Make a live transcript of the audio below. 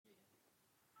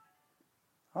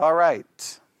All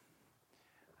right.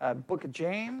 Book of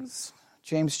James,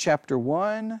 James chapter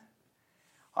 1.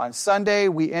 On Sunday,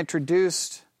 we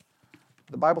introduced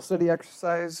the Bible study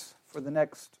exercise for the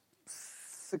next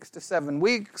 6 to 7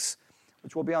 weeks,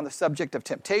 which will be on the subject of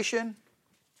temptation.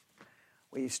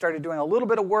 We started doing a little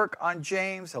bit of work on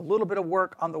James, a little bit of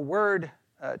work on the word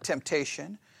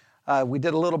temptation. We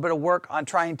did a little bit of work on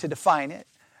trying to define it.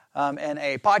 In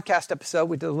a podcast episode,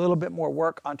 we did a little bit more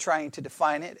work on trying to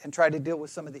define it and try to deal with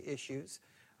some of the issues.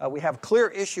 We have a clear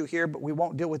issue here, but we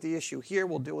won't deal with the issue here.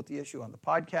 We'll deal with the issue on the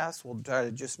podcast. We'll try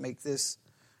to just make this,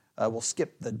 we'll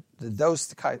skip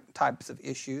those types of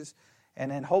issues,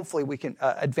 and then hopefully we can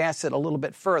advance it a little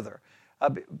bit further.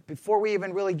 Before we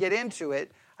even really get into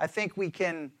it, I think we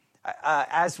can,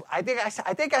 I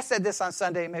think I said this on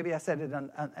Sunday, maybe I said it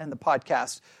on the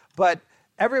podcast, but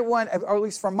everyone, or at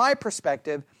least from my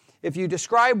perspective, if you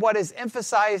describe what is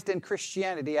emphasized in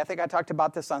Christianity, I think I talked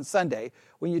about this on Sunday,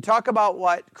 when you talk about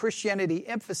what Christianity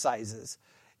emphasizes,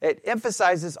 it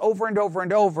emphasizes over and over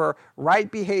and over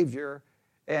right behavior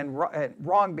and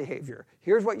wrong behavior.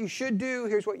 Here's what you should do,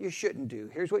 here's what you shouldn't do.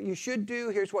 Here's what you should do,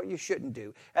 here's what you shouldn't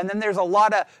do. And then there's a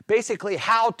lot of basically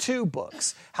how-to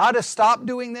books. How to stop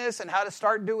doing this and how to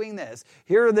start doing this.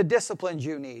 Here are the disciplines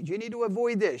you need. You need to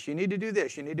avoid this. You need to do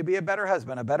this. You need to be a better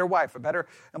husband, a better wife, a better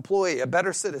employee, a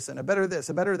better citizen, a better this,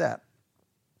 a better that.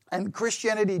 And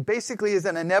Christianity basically is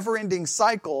in a never-ending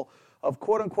cycle of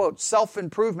quote-unquote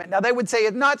self-improvement. Now, they would say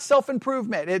it's not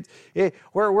self-improvement.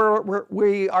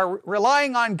 We are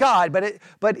relying on God,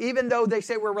 but even though they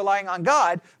say we're relying on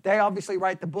God, they obviously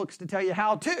write the books to tell you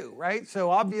how to, right?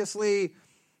 So obviously,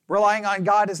 relying on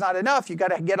God is not enough. You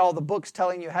got to get all the books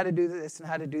telling you how to do this and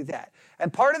how to do that.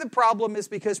 And part of the problem is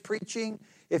because preaching,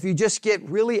 if you just get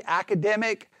really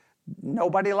academic,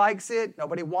 nobody likes it.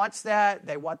 Nobody wants that.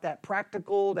 They want that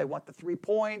practical. They want the 3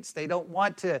 points. They don't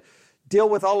want to deal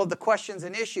with all of the questions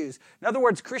and issues. In other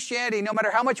words, Christianity, no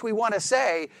matter how much we want to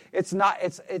say,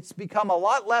 it's become a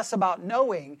lot less about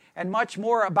knowing and much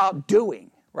more about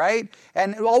doing, right?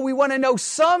 And we want to know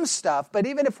some stuff, but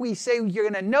even if we say you're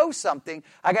going to know something,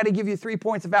 I got to give you 3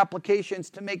 points of applications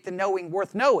to make the knowing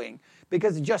worth knowing,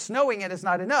 because just knowing it is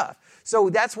not enough. So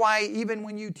that's why even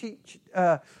when you teach,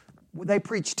 they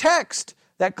preach text,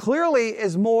 that clearly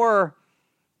is more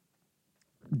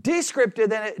descriptive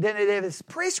than it is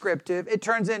prescriptive. It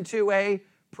turns into a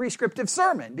prescriptive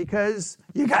sermon because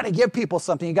you got to give people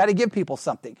something. You got to give people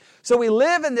something. So we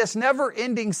live in this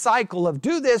never-ending cycle of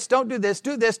do this, don't do this,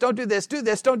 do this, don't do this, do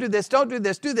this, don't do this, don't do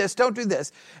this, do this, don't do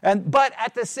this. But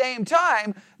at the same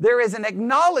time, there is an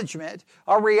acknowledgement,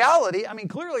 a reality. I mean,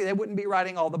 clearly they wouldn't be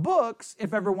writing all the books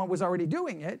if everyone was already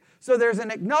doing it. So there's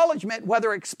an acknowledgement,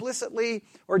 whether explicitly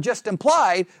or just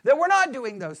implied, that we're not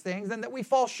doing those things and that we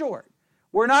fall short.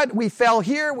 We fell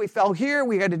here, we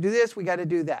got to do this, we got to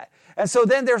do that. And so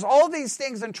then there's all these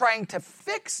things and trying to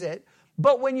fix it,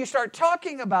 but when you start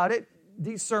talking about it,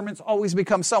 these sermons always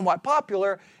become somewhat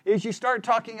popular, is you start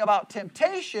talking about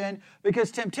temptation,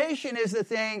 because temptation is the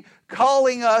thing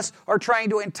calling us or trying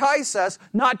to entice us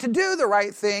not to do the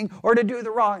right thing or to do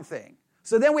the wrong thing.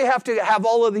 So then we have to have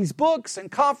all of these books and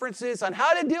conferences on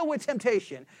how to deal with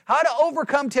temptation, how to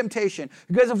overcome temptation.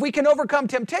 Because if we can overcome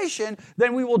temptation,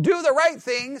 then we will do the right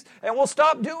things and we'll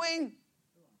stop doing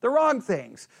the wrong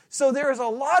things. So there's a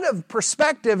lot of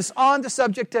perspectives on the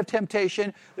subject of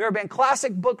temptation. There have been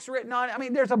classic books written on it. I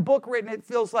mean, there's a book written, it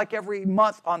feels like every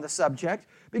month on the subject.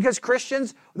 Because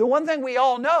Christians, the one thing we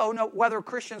all know, whether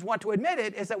Christians want to admit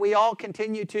it, is that we all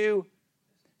continue to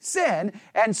sin.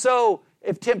 And so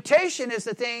if temptation is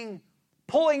the thing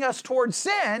pulling us towards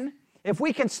sin, if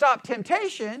we can stop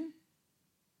temptation,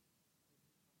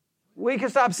 we can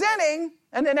stop sinning,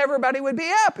 and then everybody would be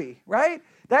happy, right?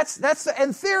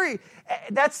 In theory,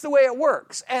 that's the way it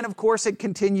works. And of course, it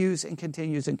continues and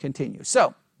continues and continues.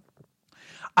 So,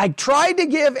 I tried to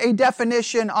give a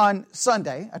definition on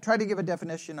Sunday.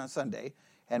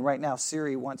 And right now,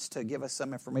 Siri wants to give us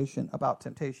some information about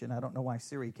temptation. I don't know why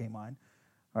Siri came on.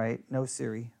 All right, no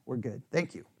Siri. We're good.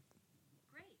 Thank you.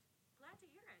 Great. Glad to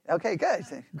hear it. Okay,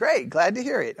 good. Great. Glad to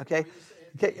hear it. Okay.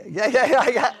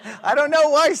 Yeah. I don't know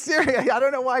why Siri, I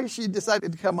don't know why she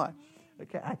decided to come on.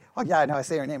 Okay. I know I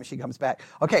say her name and she comes back.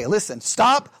 Okay, listen.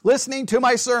 Stop listening to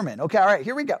my sermon. Okay, all right,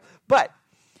 here we go. But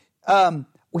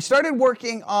we started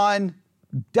working on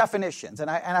definitions, and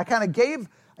I kind of gave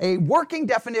a working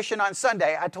definition on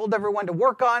Sunday. I told everyone to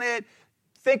work on it,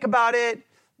 think about it.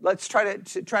 Let's try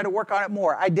to work on it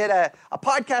more. I did a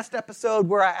podcast episode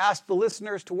where I asked the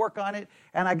listeners to work on it,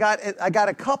 and I got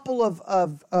a couple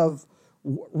of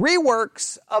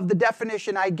reworks of the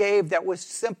definition I gave that was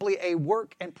simply a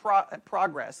work in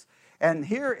progress. And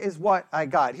here is what I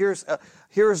got. Here's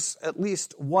at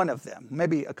least one of them,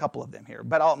 maybe a couple of them here,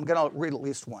 but I'm going to read at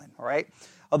least one, all right?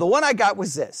 The one I got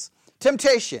was this.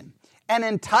 Temptation, an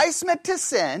enticement to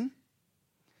sin,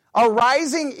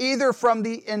 arising either from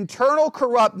the internal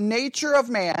corrupt nature of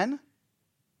man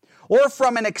or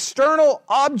from an external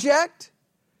object,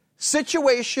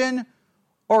 situation,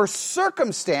 or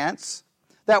circumstance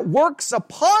that works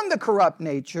upon the corrupt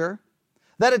nature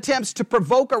that attempts to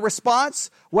provoke a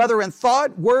response, whether in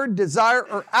thought, word, desire,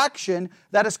 or action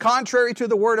that is contrary to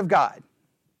the Word of God.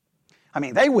 I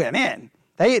mean, they went in.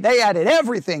 They added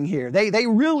everything here. They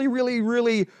really, really,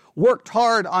 really worked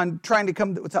hard on trying to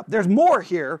come to what's up. There's more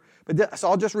here, so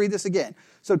I'll just read this again.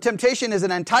 So temptation is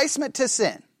an enticement to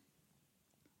sin.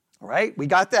 All right, we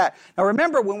got that. Now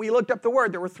remember, when we looked up the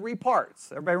word, there were 3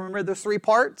 parts. Everybody remember those 3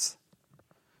 parts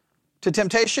to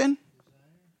temptation?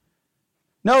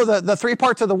 No, the 3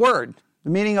 parts of the word.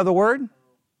 The meaning of the word?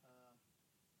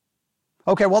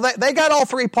 Okay, well, they got all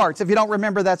 3 parts. If you don't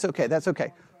remember, that's okay. That's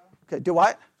okay. Okay, do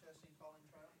what?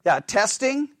 Yeah,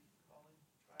 testing,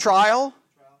 trial,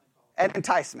 and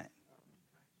enticement.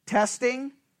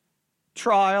 Testing,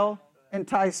 trial,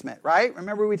 enticement, right?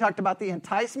 Remember we talked about the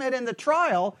enticement and the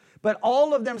trial, but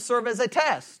all of them serve as a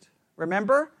test.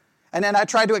 Remember? And then I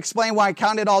tried to explain why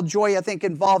Count It All Joy, I think,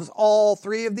 involves all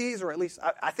 3 of these, or at least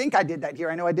I think I did that here.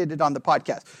 I know I did it on the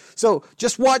podcast. So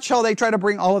just watch how they try to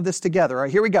bring all of this together. All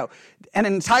right, here we go. An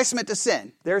enticement to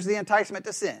sin. There's the enticement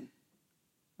to sin,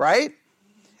 right?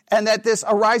 And that this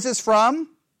arises from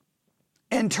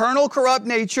internal corrupt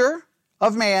nature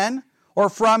of man or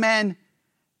from an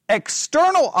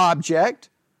external object,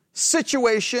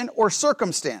 situation, or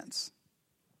circumstance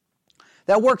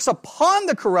that works upon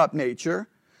the corrupt nature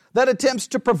that attempts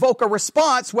to provoke a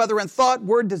response, whether in thought,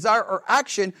 word, desire, or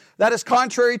action, that is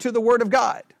contrary to the Word of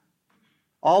God.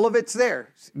 All of it's there.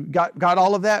 Got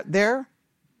all of that there?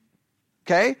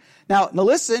 Okay? Now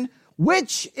listen,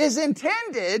 which is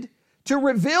intended to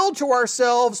reveal to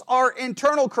ourselves our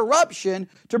internal corruption,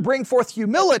 to bring forth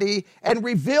humility, and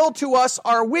reveal to us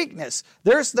our weakness.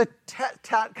 There's the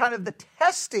kind of the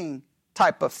testing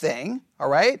type of thing, all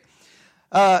right?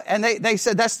 And they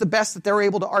said that's the best that they're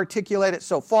able to articulate it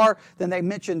so far. Then they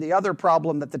mentioned the other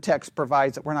problem that the text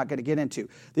provides that we're not going to get into.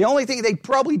 The only thing they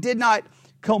probably did not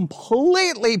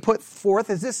completely put forth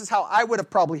is this is how I would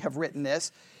have probably have written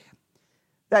this,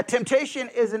 that temptation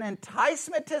is an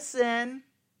enticement to sin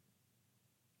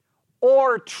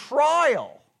or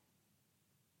trial.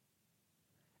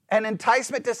 An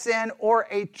enticement to sin or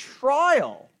a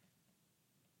trial.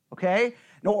 Okay?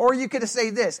 No, or you could say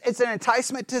this. It's an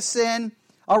enticement to sin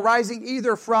arising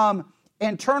either from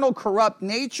internal corrupt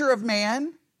nature of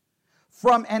man,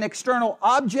 from an external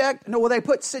object. No, well, they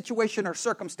put situation or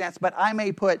circumstance, but I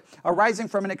may put arising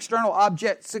from an external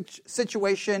object,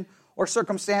 situation, or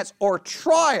circumstance, or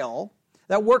trial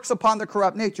that works upon the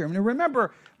corrupt nature. I mean,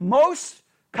 remember, most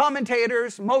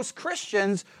commentators, most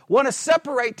Christians want to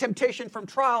separate temptation from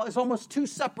trial as almost 2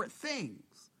 separate things.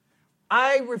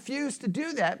 I refuse to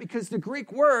do that because the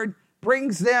Greek word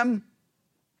brings them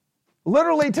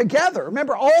literally together.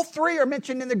 Remember, all 3 are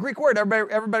mentioned in the Greek word.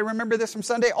 Everybody remember this from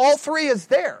Sunday? All 3 is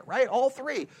there, right? All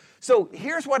 3. So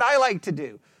here's what I like to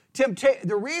do.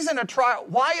 The reason a trial,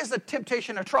 why is a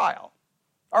temptation a trial?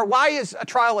 Or why is a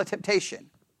trial a temptation?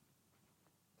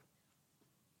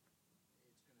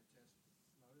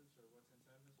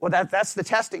 Well, that's the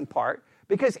testing part.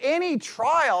 Because any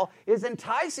trial is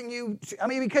enticing you.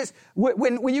 Because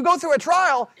when you go through a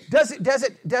trial, does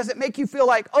it make you feel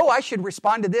like, oh, I should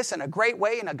respond to this in a great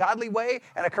way, in a godly way,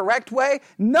 in a correct way?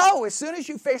 No, as soon as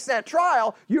you face that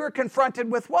trial, you're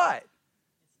confronted with what?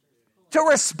 To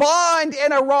respond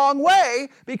in a wrong way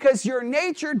because your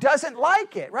nature doesn't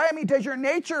like it, right? Does your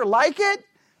nature like it?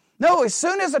 No, as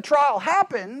soon as a trial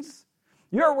happens,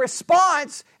 your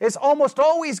response is almost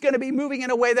always going to be moving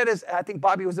in a way that is, I think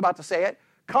Bobby was about to say it,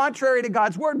 contrary to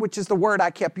God's word, which is the word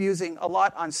I kept using a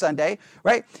lot on Sunday,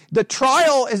 right? The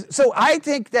trial is, so I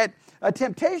think that a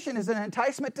temptation is an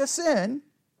enticement to sin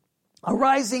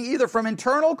arising either from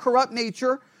internal corrupt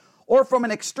nature or from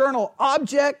an external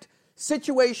object,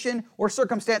 situation, or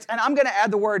circumstance. And I'm going to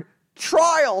add the word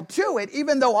trial to it,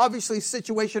 even though obviously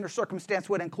situation or circumstance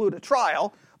would include a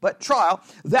trial, but trial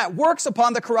that works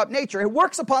upon the corrupt nature. It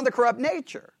works upon the corrupt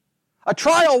nature. A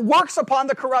trial works upon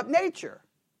the corrupt nature.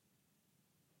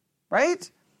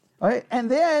 Right? All right. And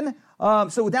then,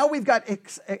 so now we've got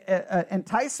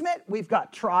enticement, we've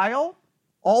got trial,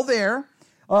 all there.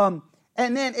 And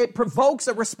then it provokes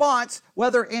a response,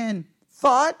 whether in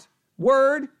thought,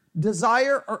 word,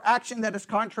 desire, or action that is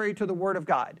contrary to the Word of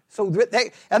God. So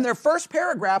in their first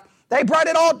paragraph, They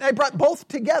brought both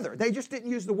together. They just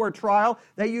didn't use the word trial.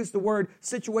 They used the word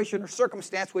situation or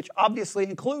circumstance, which obviously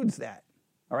includes that.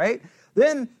 All right?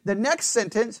 Then the next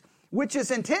sentence, which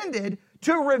is intended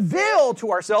to reveal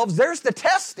to ourselves, there's the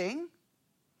testing,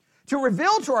 to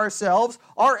reveal to ourselves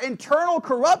our internal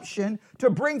corruption, to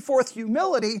bring forth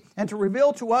humility, and to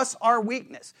reveal to us our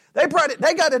weakness. They got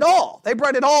it all. They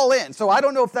brought it all in. So I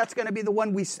don't know if that's going to be the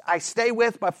one I stay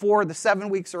with before the 7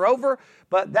 weeks are over,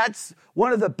 but that's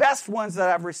one of the best ones that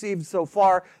I've received so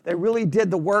far. They really did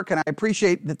the work, and I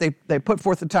appreciate that they put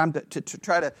forth the time to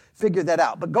try to figure that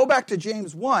out. But go back to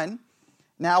James 1.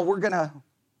 Now we're going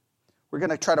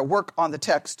to try to work on the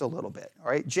text a little bit. All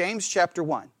right, James chapter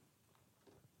 1.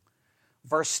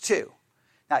 Verse 2.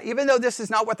 Now, even though this is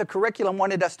not what the curriculum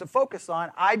wanted us to focus on,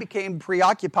 I became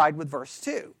preoccupied with verse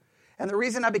 2. And the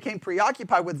reason I became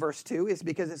preoccupied with verse 2 is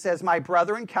because it says, "My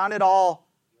brethren, count it all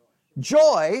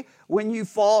joy when you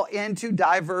fall into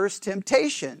diverse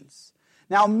temptations."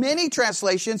 Now, many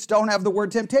translations don't have the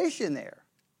word temptation there.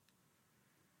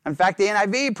 In fact, the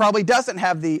NIV probably doesn't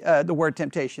have the word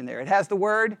temptation there. It has the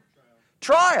word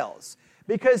trials,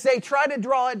 because they try to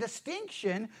draw a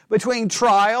distinction between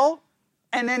trial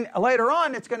and then later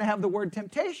on, it's going to have the word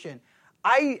temptation.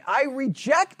 I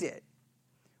reject it.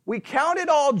 We count it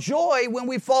all joy when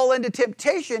we fall into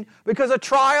temptation, because a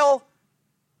trial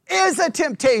is a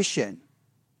temptation.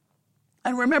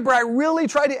 And remember, I really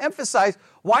try to emphasize,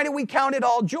 why do we count it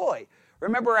all joy?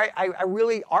 Remember, I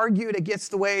really argued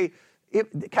against the way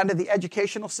kind of the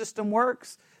educational system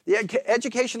works. The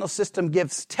educational system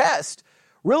gives tests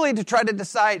really to try to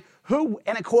decide who,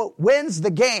 and I quote, wins the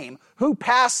game, who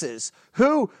passes,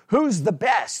 who's the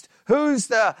best, who's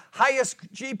the highest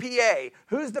GPA,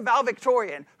 who's the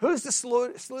valedictorian, who's the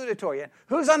salutatorian,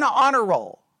 who's on the honor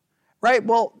roll, right?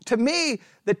 Well, to me,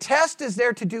 the test is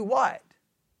there to do what?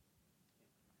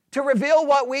 To reveal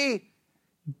what we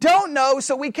don't know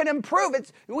so we can improve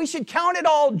it. We should count it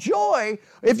all joy.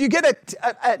 If you get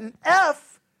an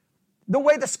F, the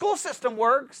way the school system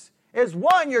works is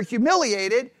 1, you're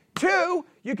humiliated. 2,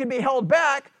 you can be held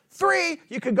back. 3,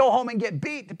 you could go home and get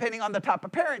beat, depending on the type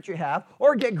of parent you have,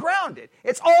 or get grounded.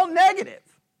 It's all negative.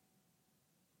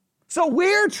 So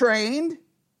we're trained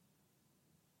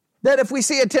that if we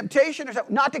see a temptation or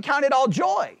something, not to count it all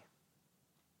joy.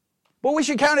 But we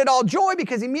should count it all joy,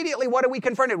 because immediately what are we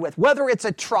confronted with? Whether it's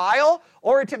a trial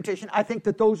or a temptation, I think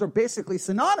that those are basically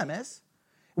synonymous.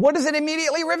 What does it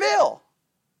immediately reveal?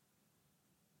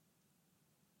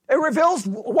 It reveals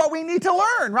what we need to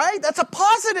learn, right? That's a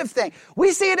positive thing.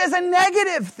 We see it as a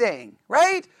negative thing,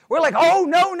 right? We're like, oh,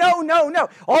 no.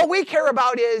 All we care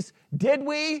about is, did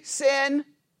we sin?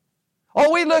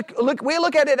 Oh, we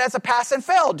look at it as a pass and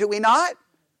fail, do we not?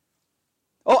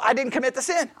 Oh, I didn't commit the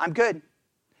sin. I'm good.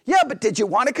 Yeah, but did you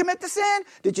want to commit the sin?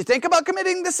 Did you think about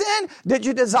committing the sin? Did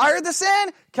you desire the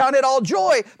sin? Count it all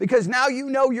joy, because now you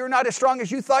know you're not as strong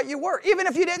as you thought you were, even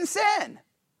if you didn't sin.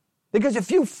 Because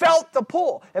if you felt the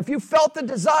pull, if you felt the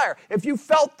desire, if you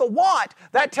felt the want,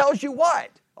 that tells you what?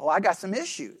 Oh, I got some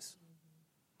issues.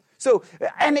 So,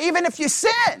 and even if you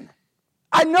sin,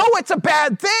 I know it's a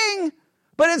bad thing,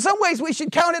 but in some ways we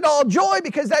should count it all joy,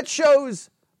 because that shows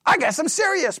I got some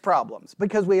serious problems,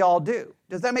 because we all do.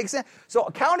 Does that make sense? So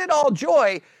count it all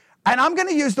joy, and I'm going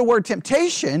to use the word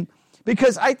temptation,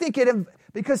 because I think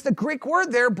because the Greek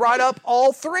word there brought up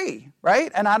all three, right?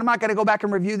 And I'm not going to go back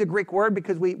and review the Greek word,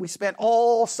 because we spent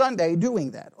all Sunday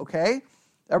doing that, okay?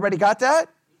 Everybody got that?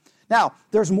 Now,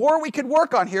 there's more we could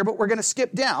work on here, but we're going to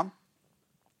skip down,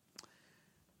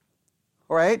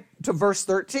 all right, to verse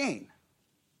 13.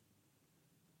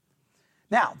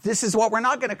 Now, this is what we're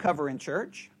not going to cover in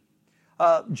church.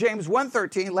 James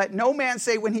 1:13, let no man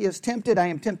say when he is tempted, I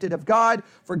am tempted of God,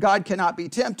 for God cannot be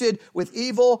tempted with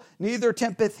evil, neither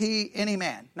tempteth he any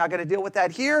man. Not going to deal with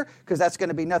that here, because that's going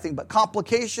to be nothing but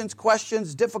complications,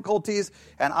 questions, difficulties,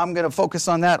 and I'm going to focus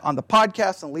on that on the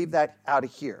podcast and leave that out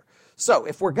of here. So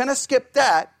if we're going to skip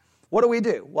that, what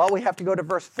do? Well, we have to go to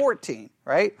verse 14,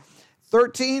 right?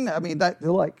 13, I mean,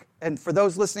 and for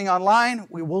those listening online,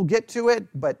 we will get to it,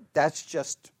 but that's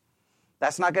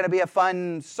not going to be a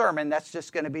fun sermon. That's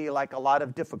just going to be like a lot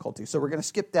of difficulty. So we're going to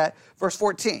skip that. Verse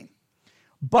 14.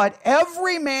 But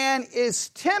every man is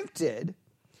tempted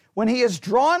when he is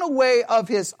drawn away of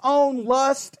his own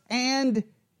lust and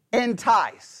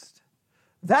enticed.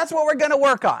 That's what we're going to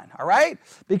work on, all right?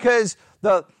 Because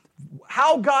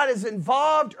how God is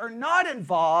involved or not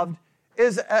involved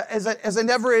is a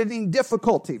never-ending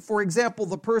difficulty. For example,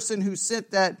 the person who sent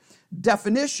that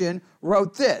definition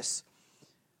wrote this.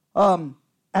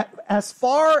 As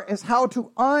far as how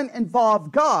to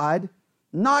uninvolve God,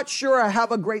 not sure I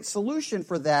have a great solution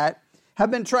for that. have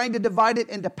been trying to divide it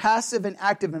into passive and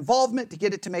active involvement to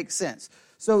get it to make sense.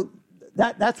 So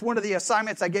that's one of the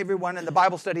assignments I gave everyone in the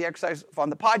Bible study exercise on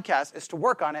the podcast, is to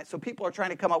work on it. So people are trying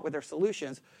to come up with their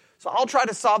solutions. So I'll try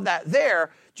to solve that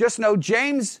there. Just know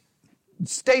James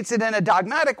states it in a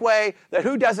dogmatic way that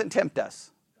who doesn't tempt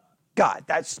us? God.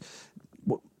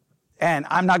 And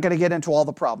I'm not going to get into all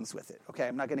the problems with it. Okay,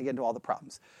 I'm not going to get into all the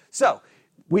problems. So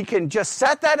we can just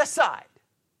set that aside.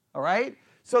 All right?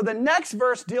 So the next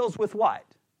verse deals with what?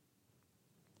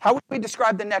 How would we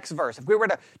describe the next verse? If we were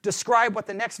to describe what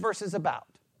the next verse is about.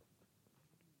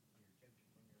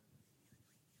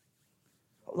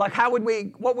 Like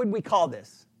what would we call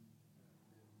this?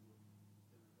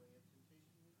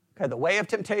 Okay, the way of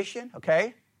temptation,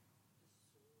 okay.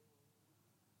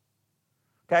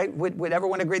 Okay, would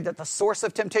everyone agree that the source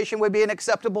of temptation would be an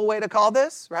acceptable way to call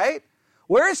this, right?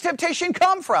 Where does temptation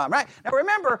come from, right? Now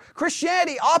remember,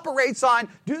 Christianity operates on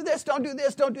do this, don't do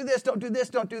this, don't do this, don't do this,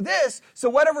 don't do this. So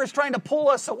whatever is trying to pull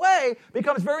us away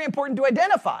becomes very important to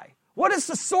identify. What is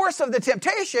the source of the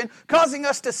temptation causing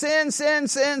us to sin?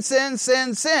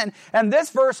 And this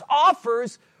verse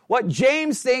offers what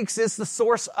James thinks is the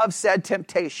source of said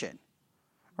temptation.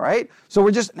 All right? So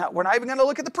we're not even going to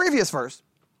look at the previous verse,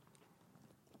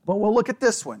 but we'll look at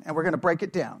this one and we're going to break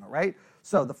it down, all right?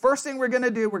 So the first thing we're going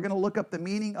to do, we're going to look up the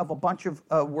meaning of a bunch of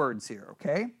words here,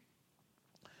 okay?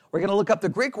 We're going to look up the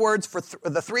Greek words for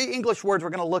the three English words we're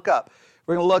going to look up.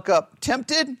 We're going to look up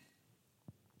tempted,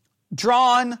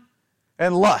 drawn,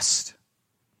 and lust.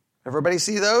 Everybody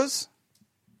see those?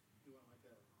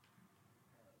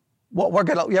 Well, we're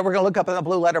going to look up in the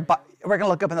Blue Letter. We're going to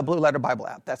look up in the Blue Letter Bible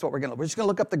app. That's what we're going to. We're just going to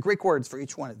look up the Greek words for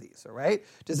each one of these. All right?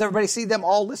 Does everybody see them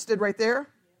all listed right there?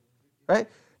 Right?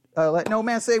 Let no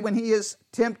man say when he is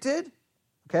tempted.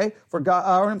 Okay? For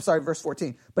God. Verse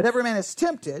 14. But every man is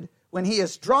tempted when he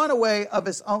is drawn away of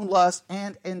his own lust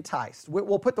and enticed.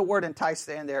 We'll put the word enticed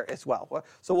in there as well.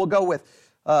 So we'll go with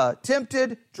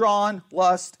tempted, drawn,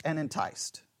 lust, and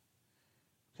enticed.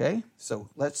 Okay, so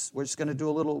we're just going to do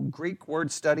a little Greek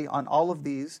word study on all of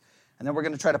these, and then we're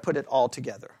going to try to put it all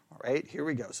together. All right, here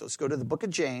we go. So let's go to the book of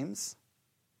James,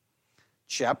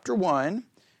 chapter 1.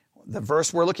 The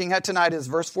verse we're looking at tonight is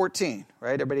verse 14.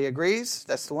 Right, everybody agrees?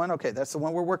 That's the one? Okay, that's the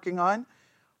one we're working on.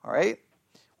 All right,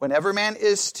 whenever man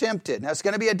is tempted. Now, it's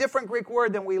going to be a different Greek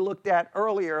word than we looked at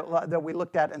earlier, that we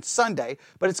looked at on Sunday,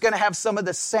 but it's going to have some of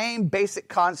the same basic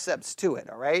concepts to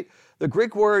it. All right, the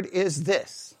Greek word is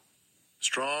this.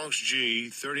 Strong's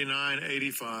G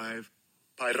 3985,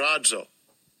 pyradzo.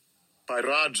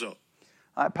 Pyradzo.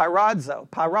 Pyradzo.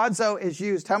 Pyradzo is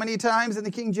used how many times in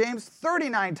the King James?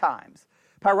 39 times.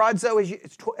 Pyradzo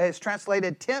is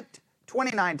translated tempt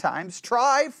 29 times,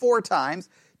 try 4 times,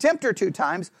 tempter 2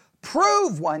 times,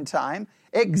 prove 1 time,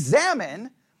 examine,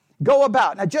 go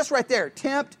about. Now just right there,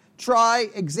 tempt, try,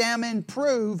 examine,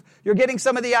 prove. You're getting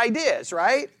some of the ideas,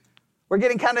 right? We're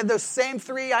getting kind of those same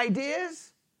 3 ideas.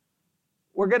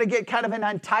 We're going to get kind of an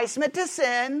enticement to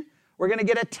sin. We're going to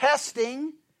get a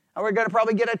testing. And we're going to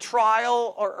probably get a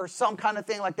trial or some kind of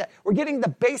thing like that. We're getting the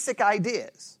basic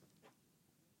ideas.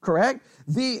 Correct?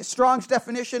 The Strong's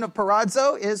definition of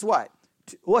pyradzo is what?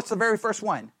 What's the very first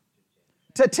one?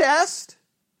 To test,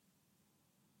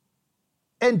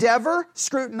 endeavor,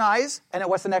 scrutinize. And then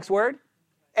what's the next word?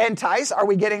 Entice. Are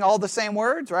we getting all the same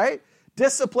words, right?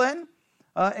 Discipline.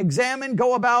 Examine,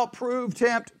 go about, prove,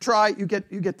 tempt, try. You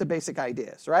get the basic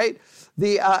ideas, right?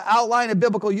 The outline of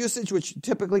biblical usage, which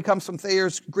typically comes from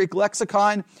Thayer's Greek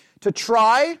lexicon, to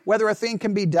try whether a thing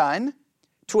can be done,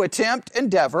 to attempt,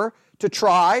 endeavor, to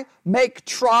try, make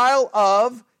trial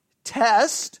of,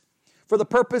 test, for the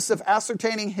purpose of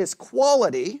ascertaining his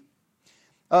quality,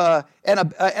 in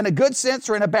a good sense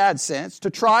or in a bad sense, to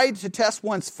try to test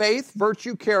one's faith,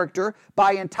 virtue, character,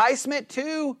 by enticement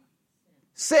to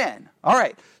sin. All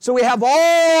right. So we have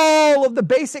all of the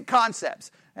basic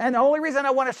concepts. And the only reason I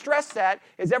want to stress that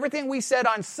is everything we said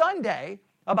on Sunday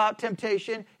about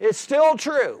temptation is still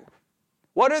true.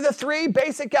 What are the 3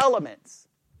 basic elements?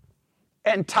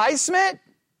 Enticement,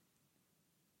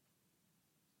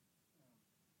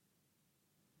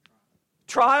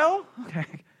 trial,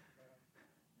 okay,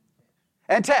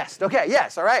 and test. Okay,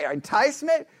 yes, all right.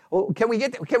 Enticement. Well, can we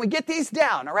get these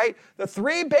down? All right. The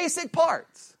 3 basic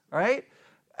parts. All right.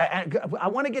 And I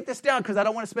want to get this down because I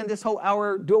don't want to spend this whole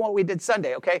hour doing what we did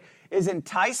Sunday, okay? Is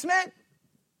enticement,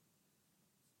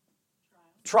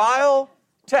 trial,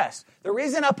 test. The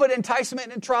reason I put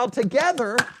enticement and trial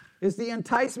together is the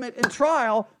enticement and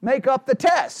trial make up the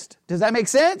test. Does that make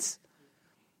sense?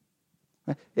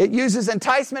 It uses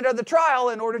enticement of the trial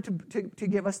in order to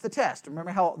give us the test.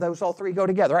 Remember how those all three go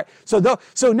together, right?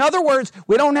 So in other words,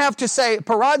 we don't have to say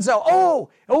paradzo,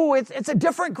 it's a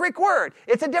different Greek word.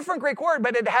 It's a different Greek word,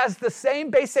 but it has the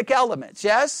same basic elements,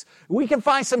 yes? We can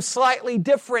find some slightly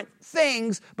different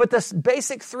things, but the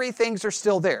basic three things are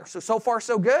still there. So far,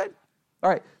 so good? All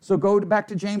right, so go back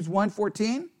to James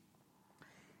 1:14.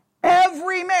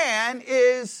 Every man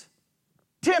is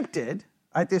tempted,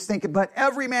 I just think, but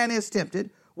every man is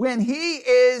tempted when he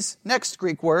is, next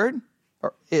Greek word,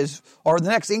 or the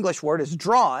next English word is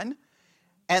drawn,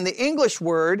 and the English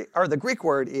word, or the Greek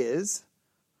word is,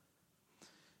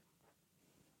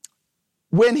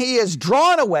 when he is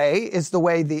drawn away, is the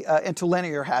way the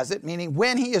interlinear has it, meaning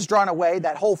when he is drawn away,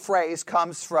 that whole phrase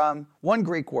comes from one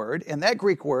Greek word, and that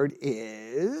Greek word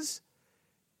is,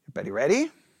 everybody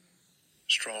ready?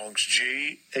 Strong's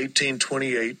G,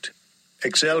 1828,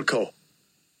 exelko.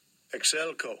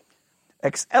 Exelko.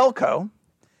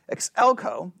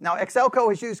 Exelko. Now,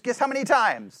 exelko is used, guess how many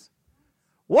times?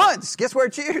 Once. Guess where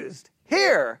it's used?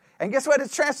 Here. And guess what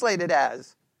it's translated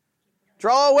as?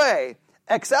 Draw away.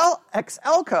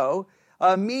 Exelko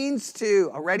means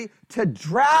to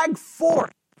drag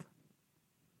forth.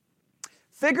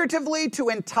 Figuratively, to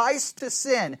entice to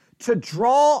sin, to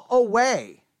draw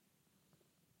away.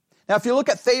 Now, if you look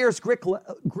at Thayer's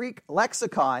Greek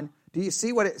lexicon, do you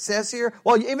see what it says here?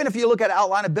 Well, even if you look at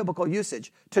outline of biblical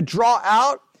usage, to draw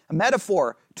out, a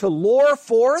metaphor, to lure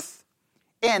forth,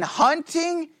 in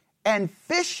hunting and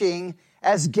fishing,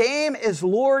 as game is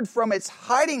lured from its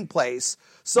hiding place,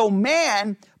 so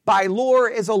man, by lure,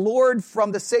 is allured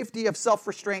from the safety of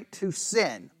self-restraint to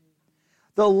sin.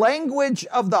 The language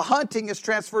of the hunting is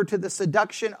transferred to the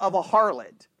seduction of a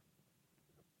harlot.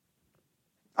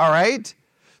 All right?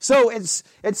 So it's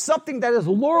something that is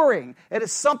luring. It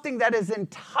is something that is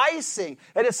enticing.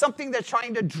 It is something that's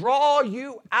trying to draw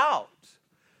you out.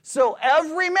 So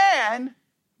every man,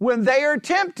 when they are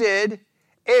tempted,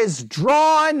 is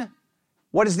drawn.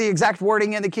 What is the exact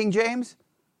wording in the King James?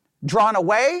 Drawn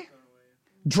away?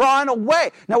 Drawn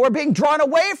away. Now we're being drawn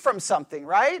away from something,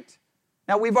 right?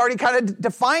 Now we've already kind of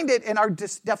defined it in our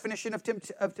definition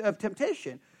of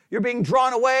temptation. You're being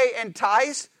drawn away,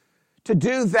 enticed. To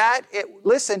do that,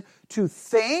 to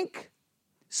think,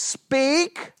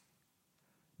 speak,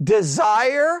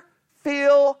 desire,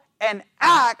 feel, and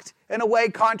act in a way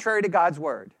contrary to God's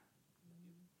word.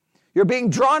 You're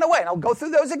being drawn away. And I'll go through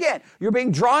those again. You're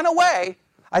being drawn away.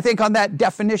 I think on that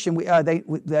definition,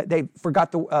 they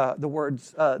forgot the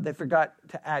words. They forgot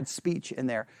to add speech in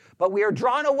there. But we are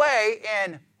drawn away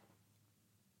in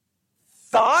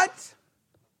thought,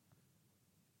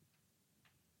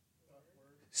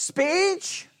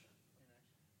 speech,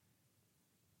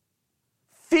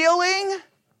 feeling,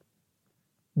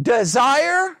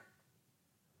 desire,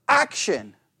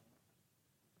 action.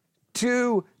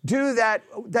 To do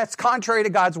that's contrary to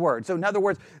God's word. So in other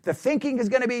words, the thinking is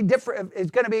going to be different. It's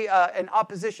going to be in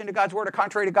opposition to God's word or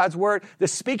contrary to God's word. The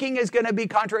speaking is going to be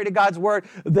contrary to God's word.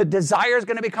 The desire is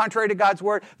going to be contrary to God's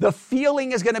word. The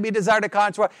feeling is going to be desired to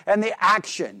God's word. And the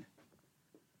action.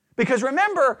 Because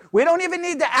remember, we don't even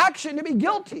need the action to be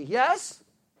guilty, yes?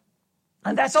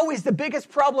 And that's always the biggest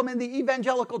problem in the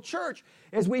evangelical church,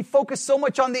 is we focus so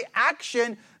much on the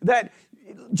action that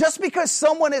just because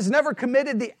someone has never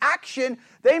committed the action,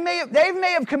 they may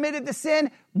have committed the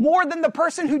sin more than the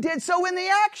person who did so in the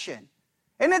action.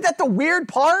 Isn't that the weird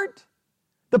part?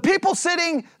 The people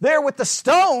sitting there with the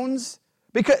stones,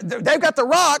 because they've got the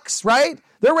rocks, right?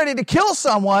 They're ready to kill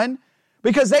someone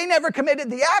because they never committed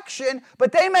the action,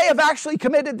 but they may have actually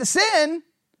committed the sin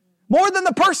more than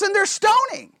the person they're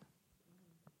stoning.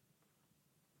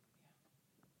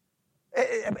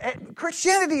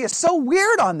 Christianity is so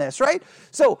weird on this, right?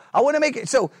 So I want to make it,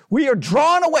 so we are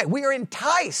drawn away. We are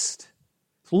enticed,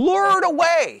 lured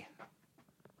away.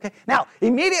 Okay. Now,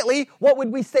 immediately, what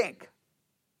would we think?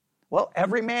 Well,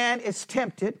 every man is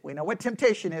tempted. We know what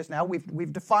temptation is now.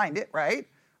 We've defined it, right?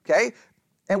 Okay.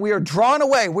 And we are drawn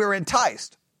away. We're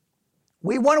enticed.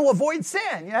 We want to avoid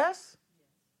sin, yes?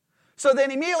 So then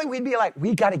immediately we'd be like,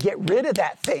 we got to get rid of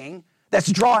that thing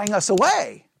that's drawing us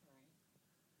away.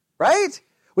 Right?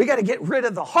 We got to get rid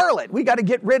of the harlot. We got to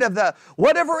get rid of the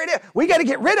whatever it is. We got to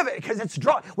get rid of it because it's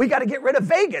we got to get rid of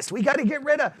Vegas. We got to get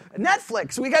rid of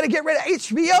Netflix. We got to get rid of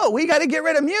HBO. We got to get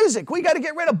rid of music. We got to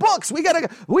get rid of books. We got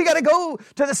to go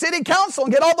to the city council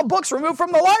and get all the books removed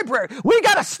from the library. We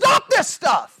got to stop this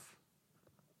stuff.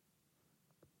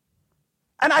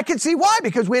 And I can see why,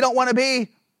 because we don't want to be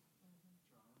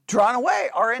drawn away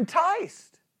or enticed.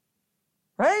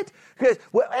 Right? And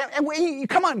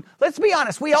come on, let's be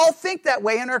honest. We all think that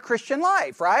way in our Christian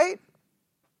life, right?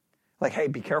 Like, hey,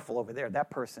 be careful over there. That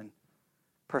person's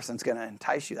going to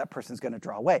entice you. That person's going to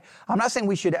draw away. I'm not saying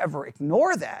we should ever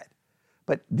ignore that,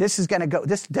 but this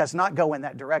does not go in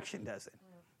that direction, does it?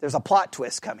 There's a plot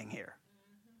twist coming here,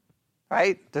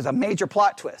 right? There's a major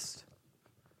plot twist,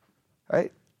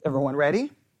 right? Everyone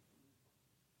ready?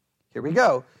 Here we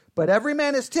go. But every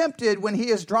man is tempted when he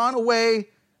is drawn away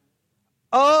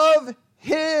of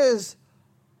his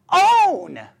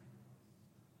own.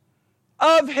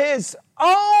 Of his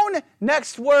own.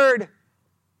 Next word,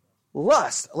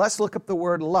 lust. Let's look up the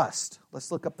word lust.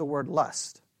 Let's look up the word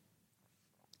lust.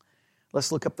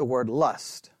 Let's look up the word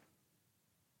lust.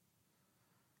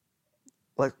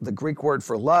 The Greek word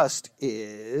for lust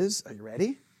is, are you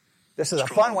ready? This is a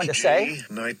fun one to say.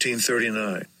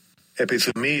 1939.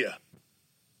 Epithumia.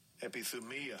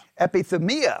 Epithumia.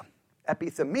 Epithumia.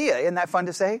 Epithumia. Isn't that fun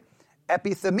to say?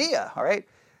 Epithumia, all right?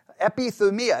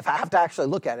 Epithumia. If I have to actually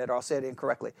look at it or I'll say it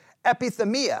incorrectly.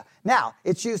 Epithumia. Now,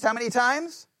 it's used how many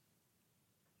times?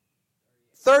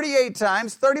 38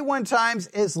 times. 31 times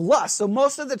is lust. So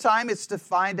most of the time it's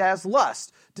defined as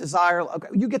lust. Desire. Okay,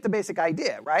 you get the basic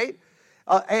idea, right?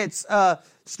 It's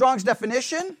Strong's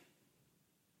definition.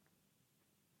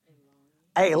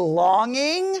 A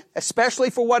longing, especially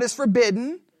for what is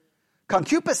forbidden.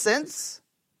 Concupiscence.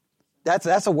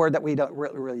 That's a word that we don't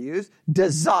really use.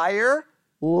 Desire,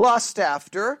 lust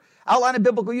after. Outline of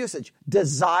biblical usage.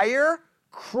 Desire,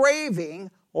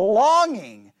 craving,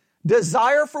 longing.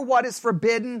 Desire for what is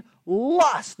forbidden,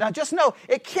 lust. Now just know,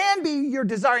 it can be you're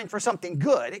desiring for something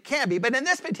good. It can be, but in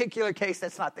this particular case,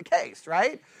 that's not the case,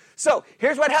 right? So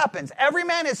here's what happens. Every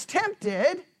man is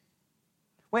tempted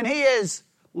when he is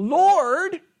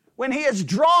lured, when he is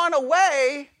drawn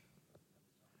away,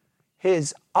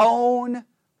 his own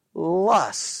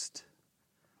lust.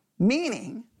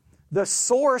 Meaning, the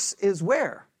source is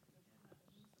where?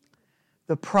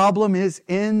 The problem is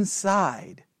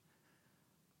inside.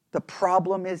 The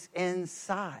problem is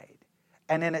inside.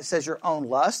 And then it says your own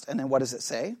lust. And then what does it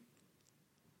say?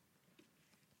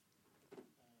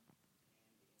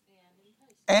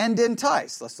 And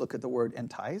entice. Let's look at the word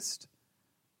enticed.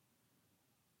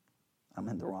 I'm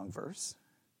in the wrong verse.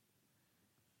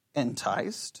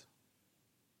 Enticed.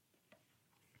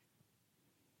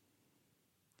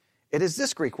 It is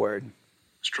this Greek word.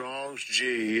 Strong's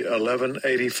G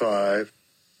 1185.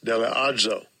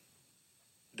 Deleadzo.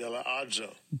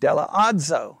 Deleadzo.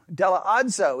 Deleadzo.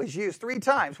 Deleadzo is used 3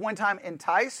 times. One time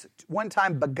entice, one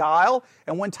time beguile,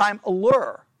 and one time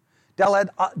allure.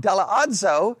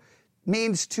 Deleadzo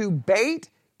means to bait,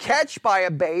 catch by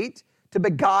a bait, to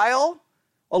beguile,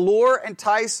 allure,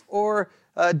 entice, or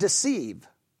deceive.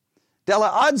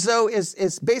 Deleadzo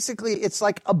is basically, it's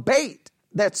like a bait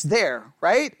that's there,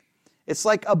 right? It's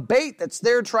like a bait that's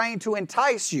there trying to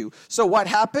entice you. So what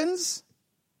happens?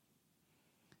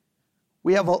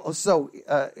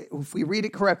 If we read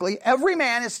it correctly, every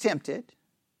man is tempted,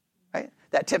 right?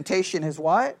 That temptation is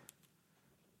what?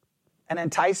 An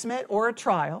enticement or a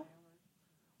trial,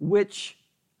 which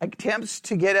attempts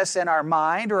to get us in our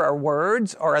mind or our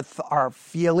words or our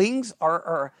feelings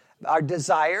or our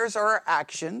desires or our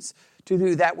actions to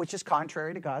do that which is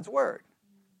contrary to God's word.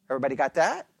 Everybody got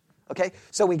that? Okay,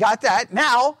 so we got that.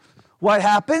 Now, what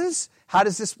happens? How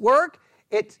does this work?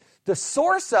 The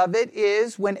source of it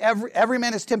is when every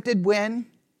man is tempted when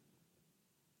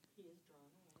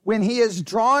he is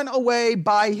drawn away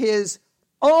by his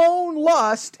own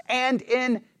lust and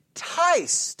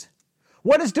enticed.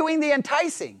 What is doing the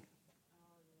enticing?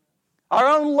 Our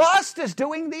own lust is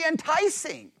doing the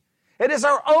enticing. It is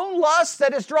our own lust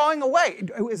that is drawing away.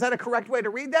 Is that a correct way to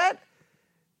read that?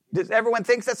 Does everyone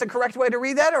think that's a correct way to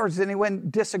read that, or does anyone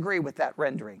disagree with that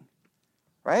rendering?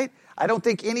 Right? I don't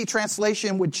think any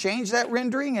translation would change that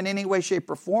rendering in any way, shape,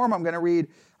 or form. I'm going to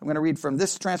read from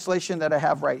this translation that I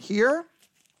have right here,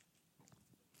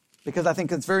 because I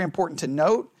think it's very important to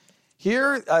note.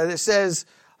 Here it says,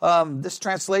 this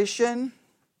translation,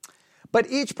 but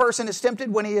each person is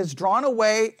tempted when he is drawn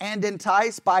away and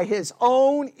enticed by his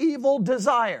own evil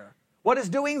desire. What is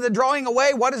doing the drawing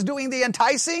away? What is doing the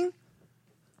enticing?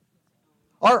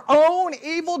 Our own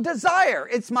evil desire.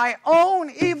 It's my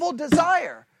own evil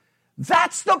desire.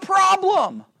 That's the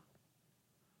problem.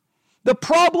 The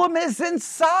problem is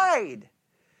inside.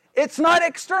 It's not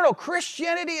external.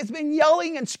 Christianity has been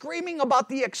yelling and screaming about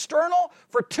the external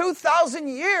for 2,000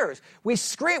 years. We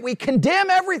scream, we condemn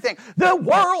everything. The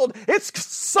world, it's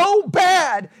so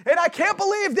bad. And I can't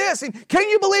believe this. And can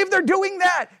you believe they're doing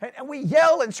that? And we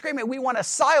yell and scream, and we want to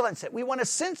silence it. We want to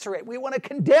censor it. We want to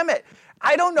condemn it.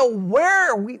 I don't know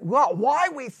why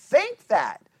we think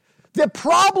that. The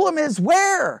problem is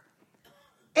where?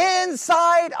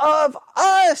 Inside of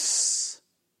us.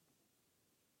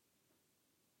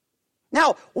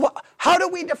 Now, how do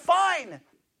we define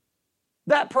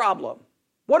that problem?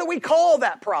 What do we call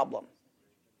that problem?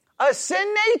 A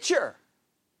sin nature.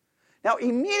 Now,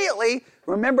 immediately,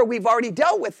 remember we've already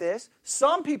dealt with this.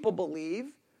 Some people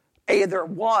believe either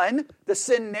one, the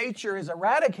sin nature is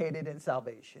eradicated in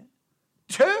salvation.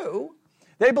 Two,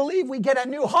 they believe we get a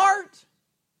new heart.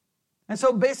 And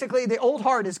so basically the old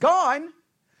heart is gone.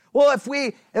 Well,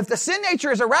 if the sin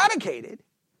nature is eradicated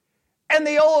and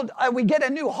we get a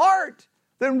new heart,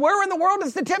 then where in the world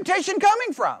is the temptation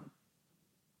coming from?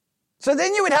 So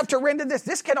then you would have to render this.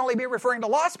 This can only be referring to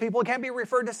lost people. It can't be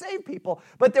referred to saved people.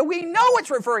 But that we know it's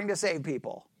referring to saved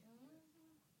people.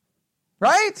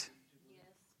 Right?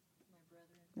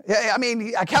 Yeah, I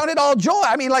mean, I count it all joy.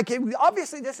 I mean,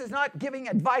 obviously this is not giving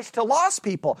advice to lost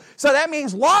people. So that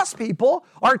means lost people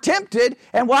are tempted.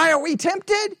 And why are we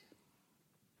tempted?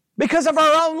 Because of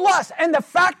our own lust. And the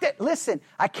fact that, listen,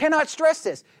 I cannot stress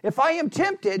this. If I am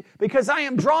tempted because I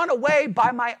am drawn away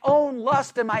by my own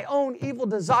lust and my own evil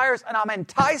desires and I'm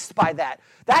enticed by that,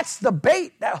 that's the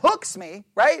bait that hooks me,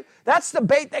 right? That's the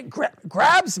bait that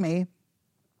grabs me.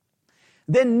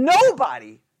 Then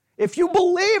nobody, if you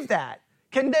believe that,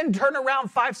 can then turn around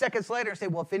 5 seconds later and say,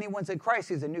 well, if anyone's in Christ,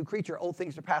 he's a new creature. Old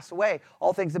things are passed away.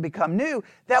 All things have become new.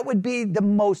 That would be the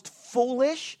most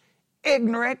foolish,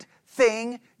 ignorant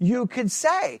thing you could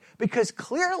say. Because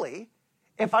clearly,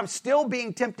 if I'm still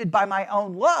being tempted by my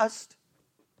own lust,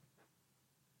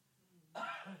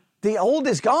 the old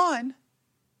is gone.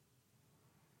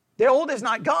 The old is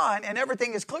not gone, and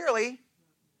everything is clearly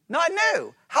not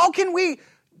new. How can we...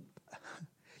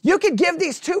 You could give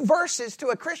these two verses to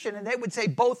a Christian and they would say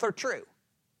both are true.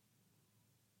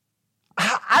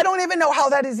 I don't even know how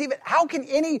that is even, how can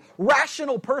any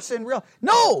rational person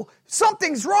no,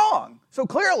 something's wrong. So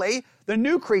clearly, the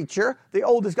new creature, the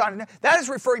old is gone. That is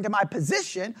referring to my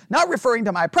position, not referring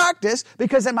to my practice,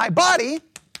 because in my body,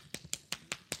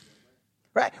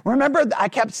 right? Remember, I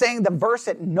kept saying the verse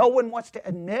that no one wants to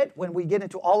admit when we get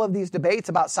into all of these debates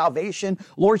about salvation,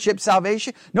 lordship,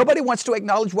 salvation. Nobody wants to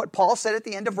acknowledge what Paul said at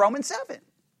the end of Romans 7.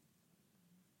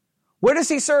 Where does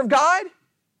he serve God?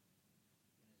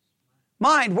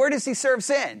 Mind. Where does he serve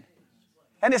sin?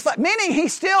 And it's like, meaning he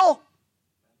still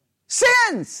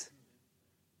sins.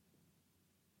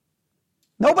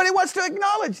 Nobody wants to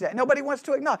acknowledge that. Nobody wants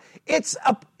to acknowledge. It's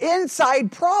an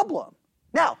inside problem.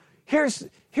 Now, here's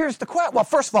the question. Well,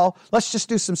 first of all, let's just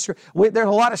do some. There's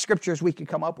a lot of scriptures we could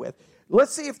come up with.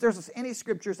 Let's see if there's any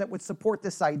scriptures that would support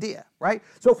this idea, right?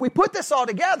 So if we put this all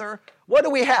together, what do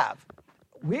we have?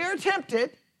 We are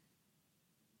tempted,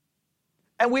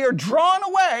 and we are drawn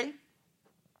away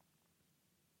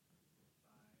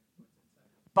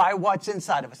by what's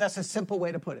inside of us. That's a simple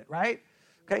way to put it, right?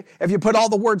 Okay. If you put all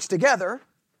the words together,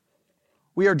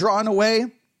 we are drawn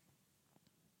away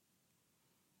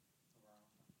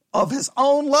of his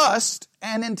own lust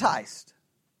and enticed.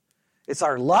 It's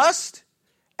our lust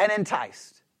and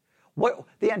enticed.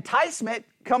 The enticement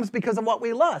comes because of what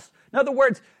we lust. In other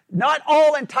words, not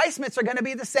all enticements are going to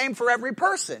be the same for every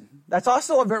person. That's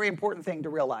also a very important thing to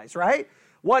realize, right?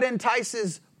 What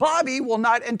entices Bobby will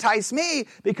not entice me,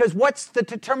 because what's the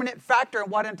determinant factor in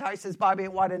what entices Bobby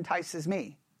and what entices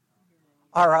me?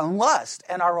 Our own lust,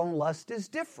 and our own lust is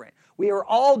different. We are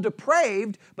all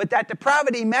depraved, but that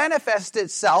depravity manifests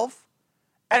itself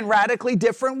in radically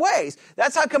different ways.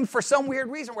 That's how come for some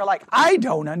weird reason we're like, I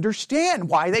don't understand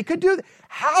why they could do that.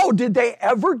 How did they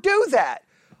ever do that?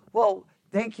 Well,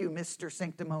 thank you, Mr.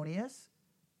 Sanctimonious,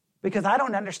 because I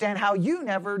don't understand how you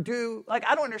never do, I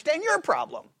don't understand your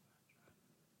problem.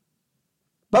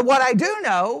 But what I do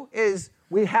know is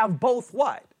we have both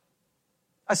what?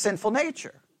 A sinful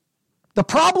nature. The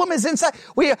problem is inside.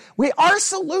 Our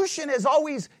solution is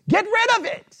always get rid of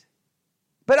it.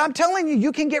 But I'm telling you,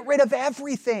 you can get rid of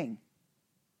everything.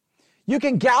 You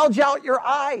can gouge out your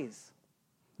eyes.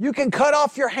 You can cut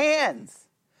off your hands.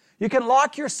 You can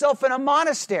lock yourself in a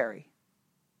monastery.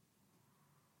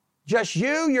 Just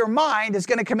your mind is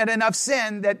going to commit enough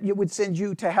sin that it would send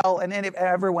you to hell and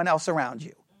everyone else around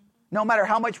you. No matter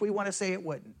how much we want to say it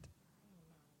wouldn't.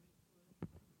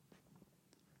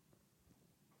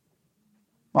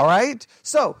 All right?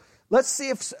 So, let's see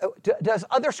if, does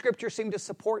other scripture seem to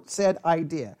support said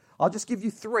idea? I'll just give you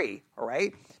 3, all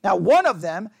right? Now, one of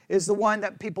them is the one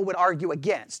that people would argue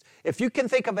against. If you can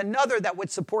think of another that would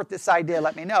support this idea,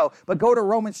 let me know. But go to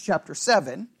Romans chapter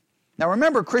 7. Now,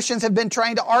 remember, Christians have been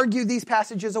trying to argue these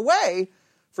passages away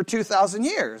for 2,000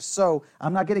 years. So,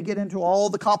 I'm not going to get into all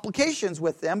the complications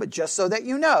with them, but just so that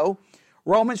you know,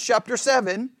 Romans chapter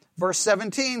 7, verse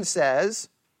 17 says,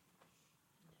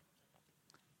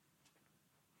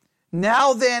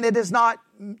 now then, it is not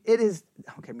it is,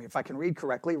 okay, if I can read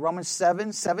correctly, Romans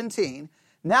 7:17.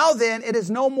 Now then, it is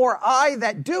no more I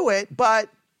that do it, but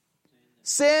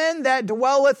sin that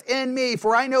dwelleth in me.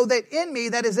 For I know that in me,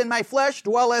 that is in my flesh,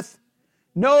 dwelleth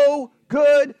no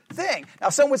good thing. Now,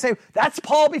 some would say, that's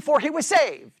Paul before he was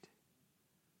saved.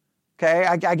 Okay,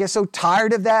 I get so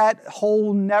tired of that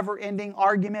whole never-ending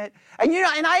argument. And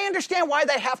and I understand why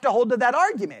they have to hold to that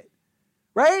argument,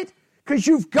 right? Because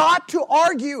you've got to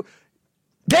argue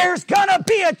there's going to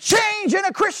be a change in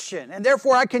a Christian, and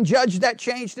therefore I can judge that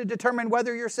change to determine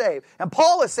whether you're saved. And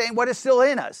Paul is saying what is still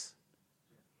in us.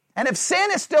 And if sin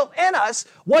is still in us,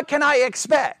 what can I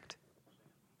expect?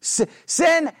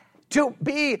 Sin to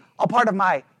be a part of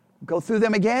my, go through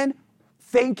them again,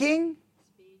 thinking,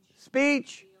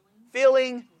 speech,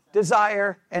 feeling,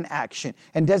 desire, and action.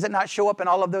 And does it not show up in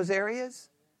all of those areas?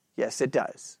 Yes, it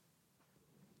does.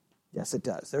 Yes, it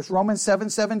does. There's Romans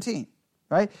 7:17,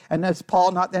 right? And does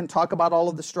Paul not then talk about all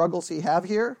of the struggles he have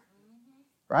here?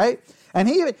 Right? And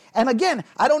again,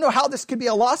 I don't know how this could be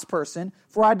a lost person,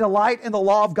 for I delight in the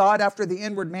law of God after the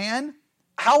inward man.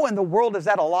 How in the world is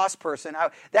that a lost person?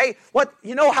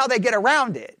 You know how they get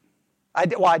around it? I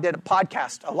did a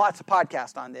podcast, lots of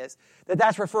podcasts on this,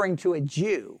 that's referring to a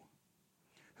Jew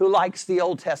who likes the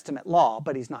Old Testament law,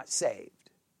 but he's not saved.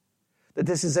 That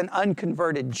this is an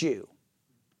unconverted Jew.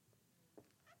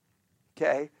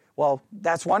 Okay, well,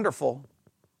 that's wonderful.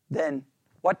 Then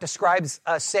what describes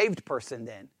a saved person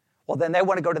then? Well, then they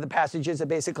want to go to the passages that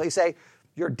basically say,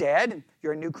 you're dead,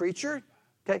 you're a new creature.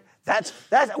 Okay, that's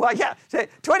well, yeah,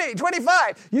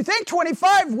 25. You think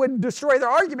 25 would destroy their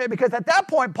argument because at that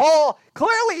point, Paul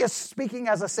clearly is speaking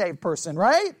as a saved person,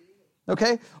 right?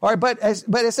 Okay, all right, but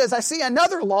it says, I see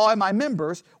another law in my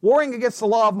members, warring against the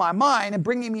law of my mind and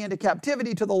bringing me into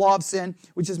captivity to the law of sin,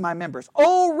 which is my members.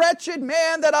 Oh, wretched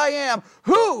man that I am,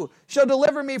 who shall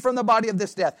deliver me from the body of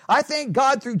this death? I thank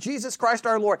God through Jesus Christ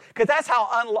our Lord, because that's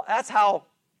how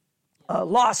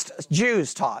lost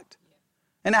Jews talked.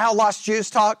 And how lost Jews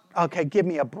talk? Okay, give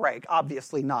me a break.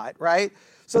 Obviously not, right?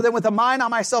 So then with the mind I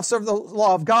myself serve the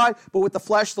law of God, but with the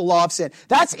flesh the law of sin.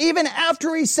 That's even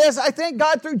after he says, I thank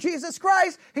God through Jesus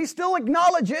Christ. He still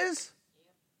acknowledges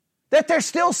that there's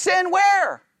still sin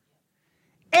where?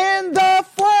 In the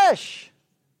flesh.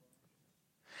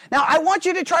 Now, I want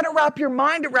you to try to wrap your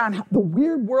mind around how the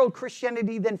weird world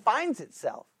Christianity then finds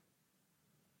itself.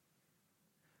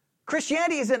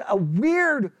 Christianity is in a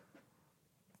weird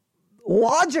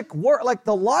logic work, like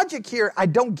the logic here, I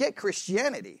don't get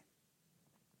Christianity.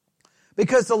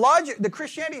 Because the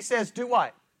Christianity says, do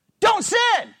what? Don't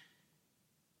sin!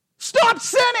 Stop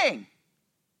sinning!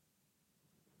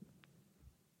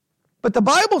 But the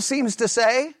Bible seems to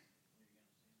say,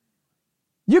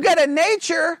 you got a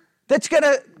nature that's going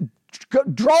to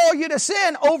draw you to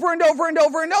sin over and over and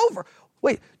over and over.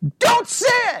 Wait, don't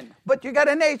sin! But you got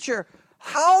a nature.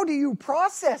 How do you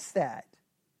process that?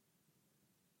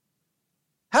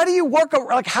 How do you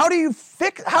how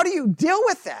do you deal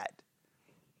with that?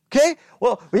 Okay?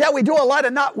 Well, yeah, we do a lot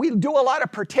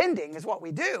of pretending is what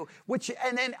we do,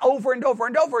 and then over and over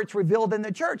and over, it's revealed in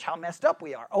the church how messed up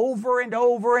we are. Over and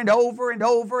over and over and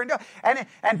over and over.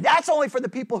 And that's only for the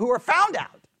people who are found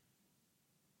out.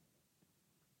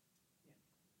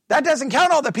 That doesn't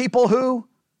count all the people who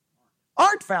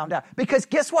aren't found out. Because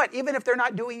guess what? Even if they're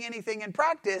not doing anything in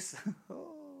practice,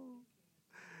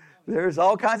 there's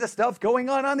all kinds of stuff going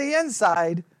on the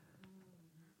inside.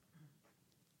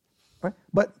 Right?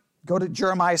 But go to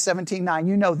Jeremiah 17:9.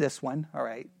 You know this one. All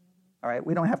right.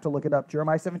 We don't have to look it up.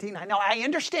 Jeremiah 17:9. Now, I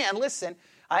understand. Listen.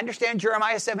 I understand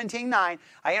Jeremiah 17:9.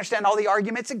 I understand all the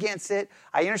arguments against it.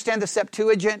 I understand the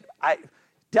Septuagint.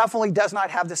 Definitely does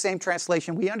not have the same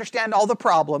translation. We understand all the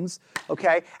problems,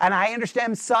 okay? And I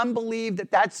understand some believe that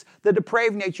that's the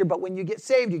depraved nature, but when you get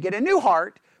saved, you get a new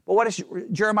heart. But what does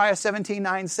Jeremiah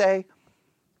 17:9 say?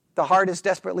 The heart is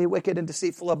desperately wicked and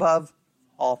deceitful above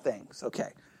all things.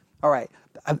 Okay. All right.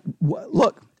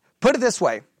 Look, put it this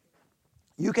way.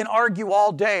 You can argue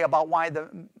all day about why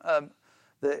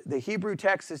the Hebrew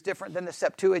text is different than the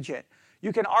Septuagint.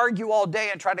 You can argue all day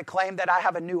and try to claim that I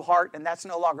have a new heart and that's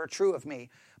no longer true of me.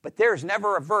 But there's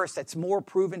never a verse that's more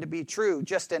proven to be true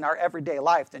just in our everyday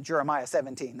life than Jeremiah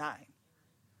 17:9.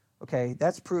 Okay,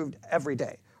 that's proved every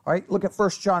day. All right, look at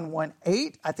 1 John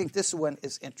 1:8. I think this one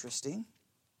is interesting.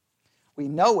 We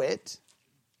know it.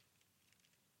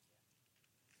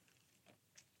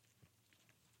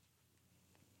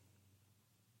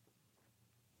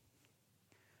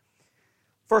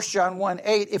 First John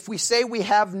 1:8, if we say we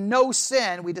have no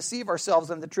sin, we deceive ourselves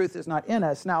and the truth is not in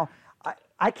us. Now,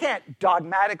 I can't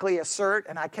dogmatically assert,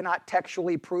 and I cannot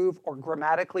textually prove or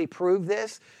grammatically prove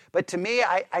this, but to me,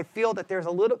 I feel that there's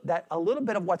a little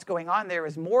bit of what's going on there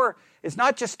is more, it's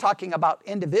not just talking about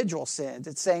individual sins,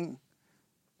 it's saying,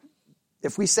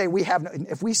 if we say we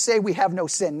have no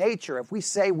sin nature, if we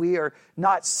say we are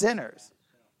not sinners,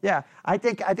 yeah, I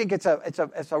think it's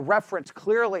a reference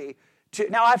clearly to.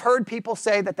 Now I've heard people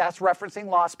say that that's referencing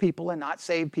lost people and not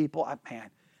saved people.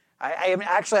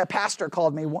 Actually a pastor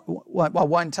called me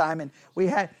one time, and we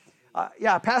had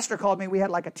a pastor called me. We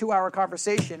had like a 2-hour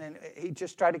conversation, and he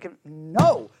just tried to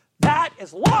no, that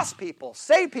is lost people.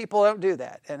 Saved people don't do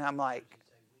that, and I'm like,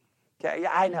 okay,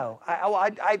 yeah, I know.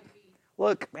 I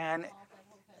look, man.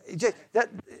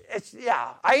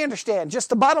 I understand. Just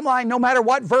the bottom line, no matter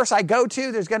what verse I go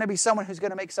to, there's going to be someone who's going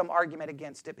to make some argument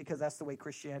against it because that's the way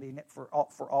Christianity for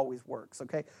always works,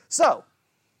 okay? So,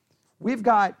 we've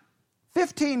got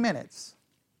 15 minutes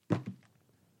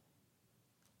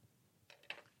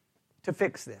to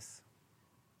fix this.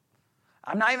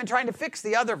 I'm not even trying to fix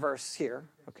the other verse here,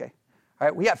 okay? All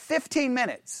right, we have 15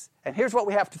 minutes, and here's what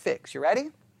we have to fix. You ready?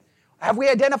 Have we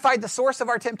identified the source of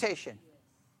our temptation?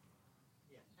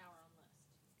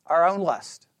 Our own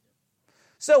lust.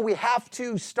 So we have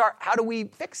to start, how do we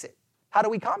fix it? How do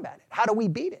we combat it? How do we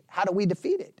beat it? How do we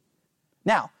defeat it?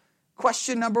 Now,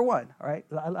 question number 1, all right?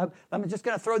 I'm just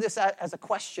going to throw this out as a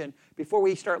question before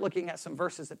we start looking at some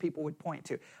verses that people would point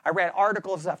to. I read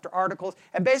articles after articles,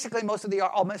 and basically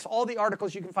almost all the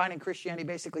articles you can find in Christianity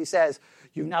basically says,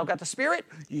 you've now got the Spirit,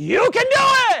 you can do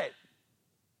it!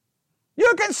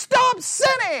 You can stop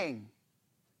sinning!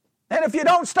 And if you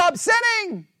don't stop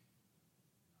sinning,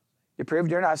 you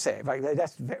proved you're not saved.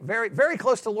 That's very, very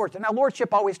close to Lordship. Now,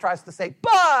 Lordship always tries to say,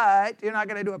 but you're not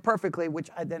going to do it perfectly,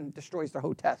 which then destroys the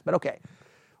whole test. But okay,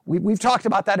 we've talked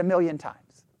about that a million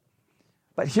times.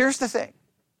 But here's the thing.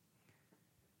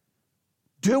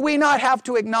 Do we not have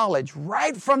to acknowledge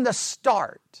right from the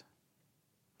start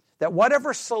that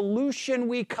whatever solution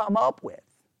we come up with,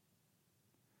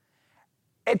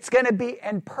 it's going to be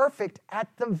imperfect at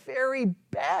the very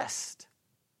best?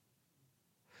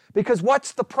 Because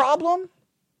what's the problem?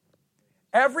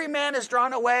 Every man is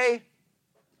drawn away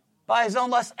by his own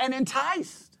lust and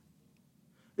enticed.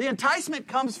 The enticement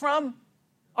comes from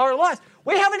our lust.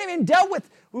 We haven't even dealt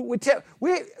with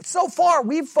so far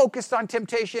we've focused on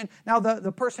temptation. Now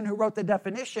the person who wrote the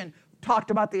definition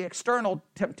talked about the external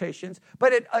temptations,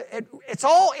 but it's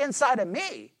all inside of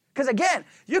me. Because again,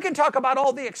 you can talk about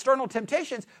all the external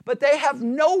temptations, but they have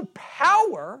no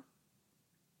power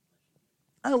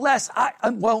unless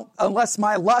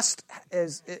my lust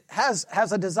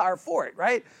has a desire for it,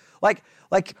 right?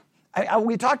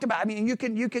 We talked about. I mean, you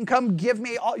can come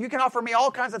you can offer me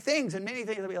all kinds of things, and many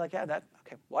things will be like, yeah, that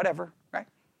okay, whatever, right?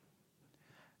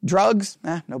 Drugs,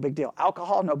 no big deal.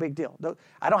 Alcohol, no big deal.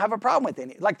 I don't have a problem with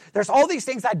any. There's all these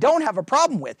things I don't have a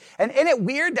problem with, and isn't it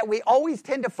weird that we always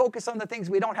tend to focus on the things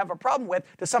we don't have a problem with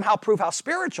to somehow prove how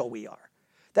spiritual we are?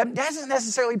 That doesn't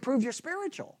necessarily prove you're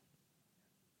spiritual.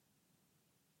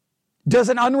 Does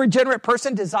an unregenerate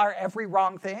person desire every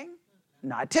wrong thing?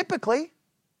 Not typically,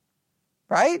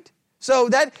 right? So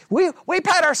that we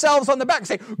pat ourselves on the back and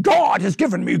say, God has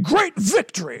given me great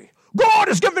victory. God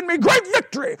has given me great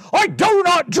victory. I do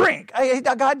not drink.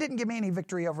 God didn't give me any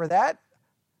victory over that.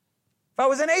 If I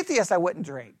was an atheist, I wouldn't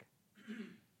drink.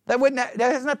 That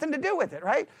has nothing to do with it,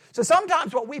 right? So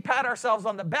sometimes what we pat ourselves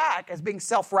on the back as being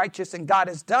self-righteous and God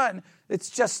has done, it's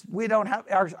just we don't have,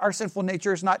 our sinful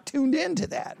nature is not tuned into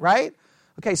that, right?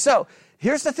 Okay, so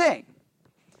here's the thing.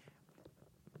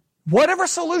 Whatever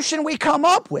solution we come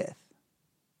up with,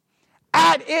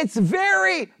 at its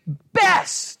very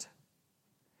best,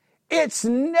 it's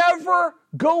never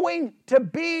going to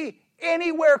be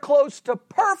anywhere close to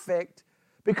perfect,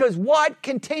 because what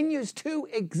continues to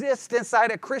exist inside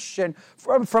a Christian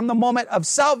from the moment of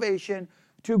salvation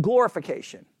to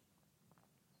glorification?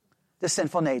 The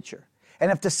sinful nature.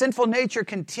 And if the sinful nature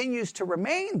continues to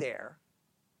remain there,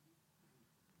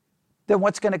 then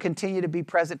what's going to continue to be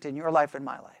present in your life and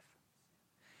my life?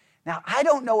 Now, I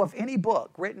don't know of any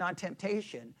book written on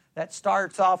temptation that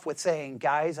starts off with saying,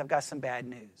 guys, I've got some bad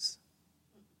news.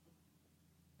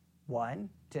 1,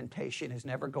 temptation is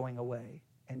never going away.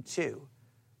 And 2,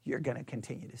 you're going to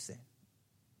continue to sin.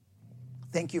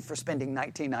 Thank you for spending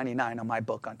 $19.99 on my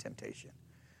book on temptation.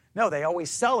 No, they always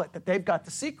sell it that they've got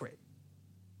the secret.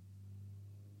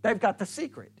 They've got the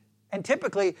secret. And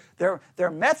typically,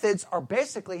 their methods are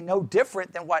basically no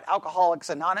different than what Alcoholics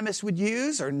Anonymous would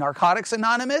use or Narcotics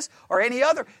Anonymous or any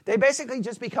other. They basically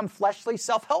just become fleshly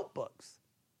self-help books.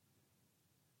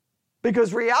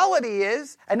 Because reality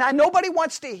is, and nobody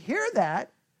wants to hear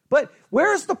that, but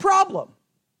where's the problem?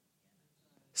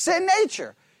 Sin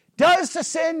nature. Does the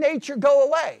sin nature go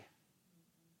away?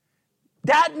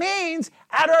 That means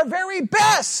at our very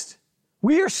best,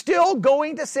 we are still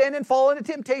going to sin and fall into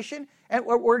temptation, and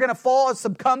we're going to fall and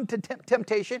succumb to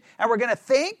temptation, and we're going to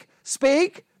think,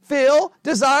 speak, feel,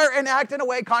 desire, and act in a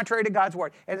way contrary to God's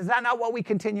word. And is that not what we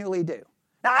continually do?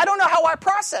 Now, I don't know how I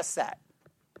process that.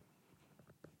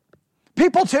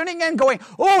 People tuning in going,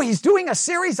 oh, he's doing a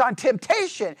series on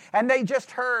temptation, and they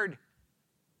just heard,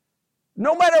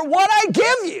 no matter what I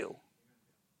give you,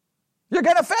 you're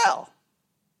going to fail.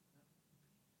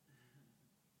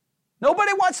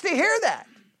 Nobody wants to hear that.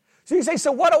 So you say,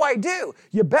 so what do I do?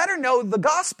 You better know the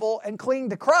gospel and cling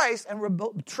to Christ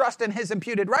and trust in his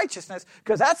imputed righteousness,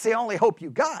 because that's the only hope you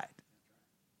got.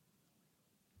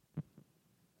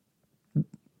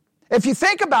 If you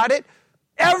think about it,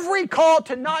 every call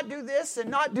to not do this and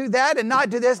not do that and not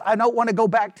do this, I don't want to go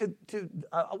back to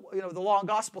the Law and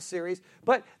Gospel series,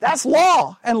 but that's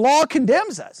law, and law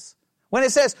condemns us. When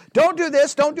it says, don't do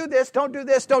this, don't do this, don't do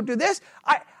this, don't do this,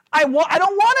 I don't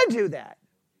want to do that.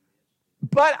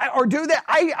 Or do that.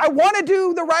 I want to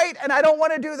do the right and I don't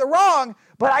want to do the wrong,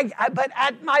 but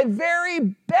at my very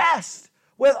best,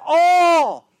 with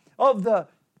all of the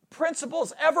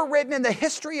principles ever written in the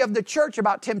history of the church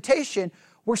about temptation,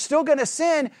 we're still going to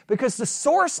sin because the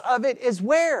source of it is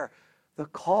where? The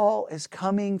call is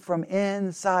coming from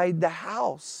inside the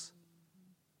house.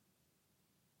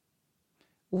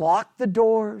 Lock the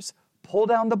doors, pull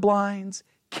down the blinds,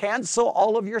 cancel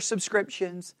all of your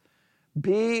subscriptions,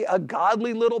 be a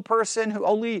godly little person who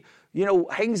only,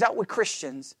 hangs out with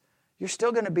Christians. You're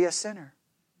still going to be a sinner.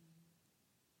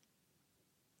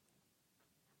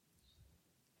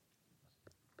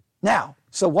 Now,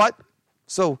 so what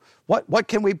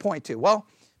can we point to? Well,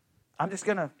 I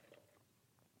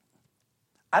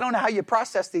don't know how you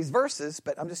process these verses,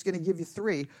 but I'm just going to give you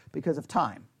 3 because of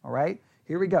time, all right?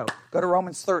 Here we go. Go to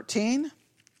Romans 13.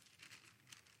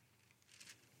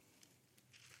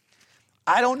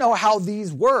 I don't know how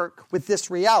these work with this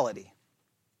reality.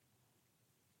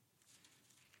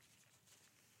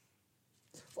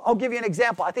 I'll give you an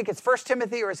example. I think it's 1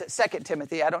 Timothy or is it 2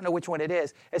 Timothy? I don't know which one it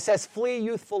is. It says, flee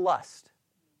youthful lust.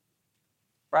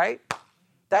 Right?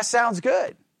 That sounds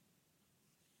good.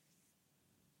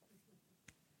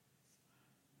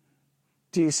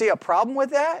 Do you see a problem with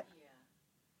that?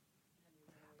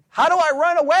 How do I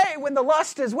run away when the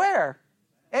lust is where?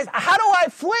 How do I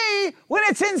flee when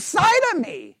it's inside of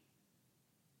me?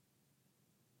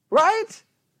 Right?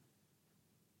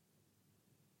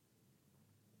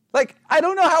 Like, I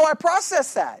don't know how I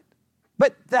process that.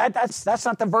 But that's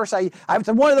not the verse it's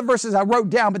one of the verses I wrote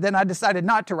down, but then I decided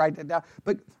not to write it down.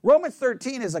 But Romans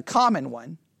 13 is a common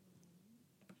one.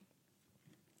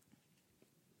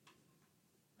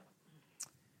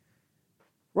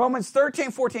 Romans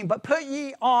 13:14, but put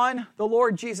ye on the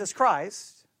Lord Jesus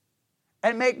Christ,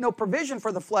 and make no provision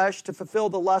for the flesh to fulfill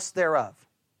the lust thereof.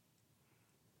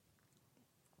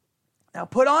 Now,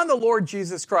 put on the Lord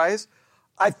Jesus Christ.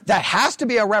 That has to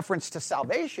be a reference to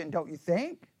salvation, don't you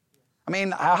think? I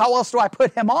mean, how else do I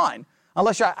put him on?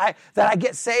 Unless I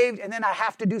get saved and then I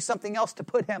have to do something else to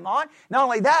put him on. Not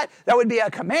only that, that would be a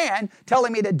command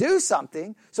telling me to do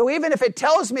something. So even if it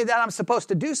tells me that I'm supposed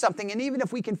to do something, and even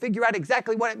if we can figure out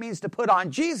exactly what it means to put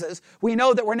on Jesus, we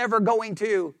know that we're never going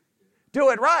to do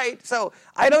it right. So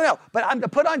I don't know. But I'm to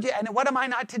put on Jesus. And what am I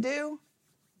not to do?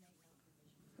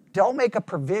 Don't make a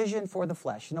provision for the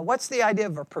flesh. Now, what's the idea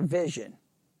of a provision?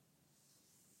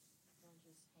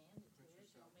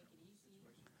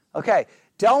 Okay,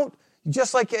 don't,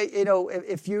 just like,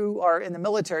 if you are in the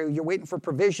military, you're waiting for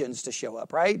provisions to show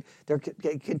up, right?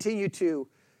 They continue to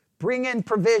bring in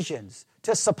provisions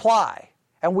to supply.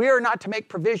 And we are not to make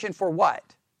provision for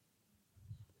what?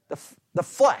 The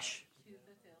flesh.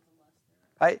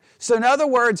 Right? So in other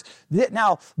words,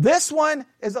 now this one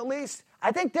is at least,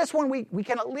 I think this one we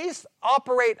can at least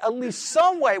operate at least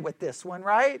some way with this one,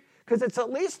 right? Because it's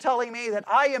at least telling me that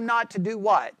I am not to do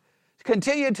what?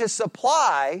 Continue to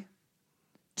supply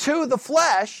to the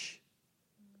flesh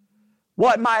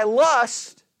what my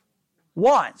lust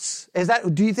wants.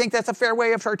 Do you think that's a fair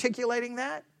way of articulating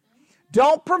that?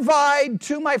 Don't provide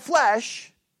to my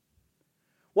flesh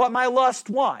what my lust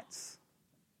wants.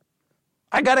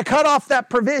 I got to cut off that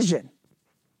provision.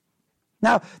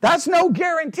 Now, that's no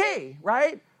guarantee,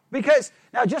 right? Because,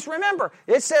 now just remember,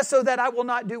 it says so that I will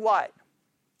not do what?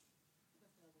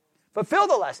 Fulfill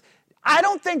the lust. I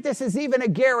don't think this is even a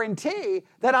guarantee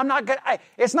that I'm not going to,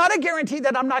 it's not a guarantee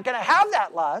that I'm not going to have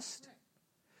that lust.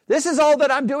 This is all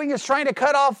that I'm doing is trying to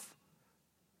cut off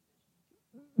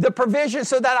the provision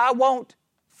so that I won't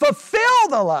fulfill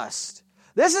the lust.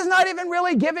 This is not even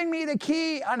really giving me the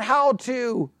key on how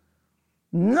to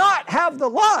not have the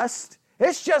lust.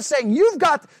 It's just saying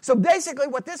so basically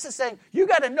what this is saying, you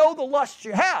got to know the lust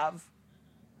you have,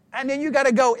 and then you got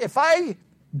to go, if I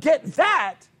get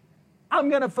that, I'm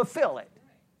going to fulfill it.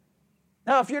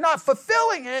 Now, if you're not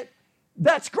fulfilling it,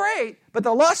 that's great, but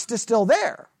the lust is still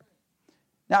there.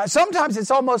 Now, sometimes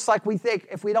it's almost like we think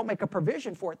if we don't make a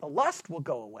provision for it, the lust will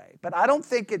go away. But I don't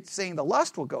think it's saying the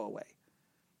lust will go away.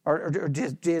 Or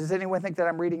does anyone think that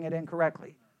I'm reading it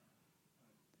incorrectly?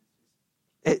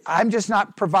 I'm just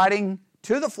not providing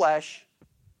to the flesh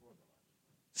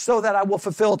so that I will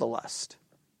fulfill the lust.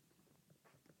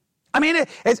 I mean,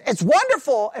 it's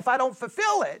wonderful if I don't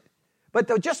fulfill it, but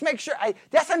to just make sure.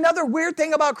 That's another weird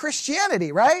thing about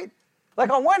Christianity, right? Like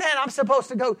on one hand, I'm supposed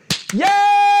to go,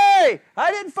 yay,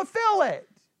 I didn't fulfill it.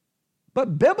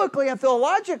 But biblically and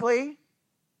theologically,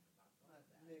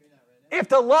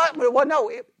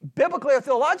 biblically or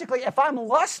theologically, if I'm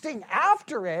lusting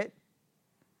after it,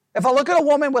 if I look at a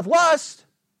woman with lust,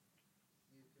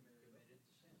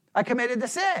 I committed the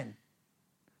sin.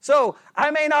 So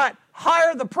I may not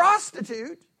hire the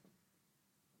prostitute,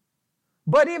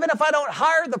 but even if I don't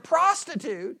hire the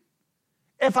prostitute,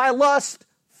 if I lust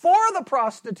for the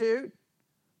prostitute,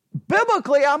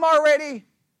 biblically I'm already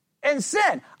in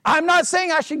sin. I'm not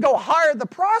saying I should go hire the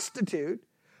prostitute,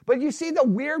 but you see the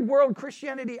weird world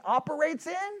Christianity operates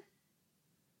in?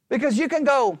 Because you can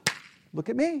go, look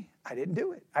at me, I didn't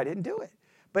do it.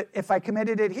 But if I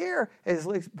committed it here, at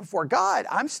least before God,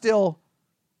 I'm still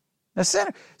a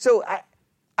sinner. So I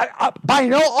by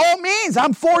all means,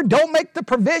 I'm for don't make the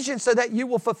provision so that you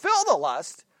will fulfill the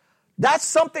lust. That's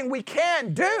something we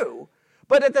can do.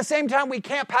 But at the same time, we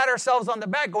can't pat ourselves on the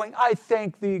back going, I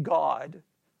thank thee, God,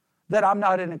 that I'm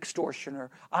not an extortioner.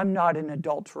 I'm not an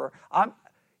adulterer.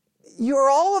 You're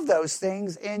all of those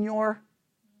things in your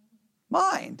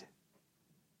mind.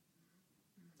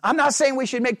 I'm not saying we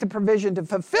should make the provision to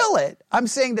fulfill it. I'm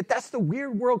saying that that's the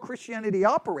weird world Christianity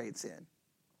operates in.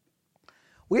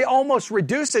 We almost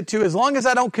reduce it to, as long as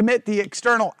I don't commit the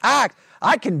external act,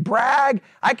 I can brag,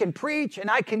 I can preach, and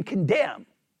I can condemn.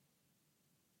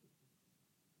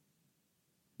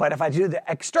 But if I do the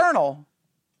external,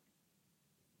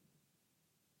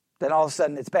 then all of a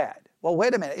sudden it's bad. Well,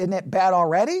 wait a minute, isn't it bad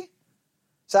already?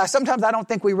 So sometimes I don't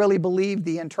think we really believe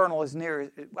the internal is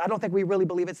I don't think we really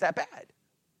believe it's that bad.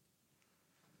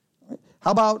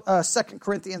 How about 2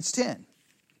 Corinthians 10?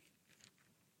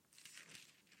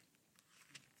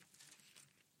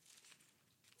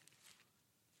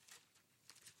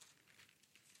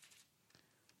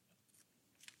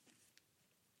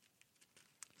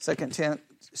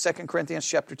 Second Corinthians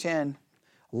chapter 10.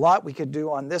 A lot we could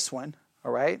do on this one,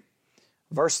 all right?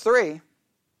 Verse 3.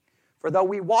 For though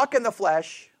we walk in the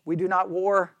flesh, we do not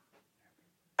war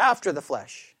after the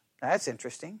flesh. Now, that's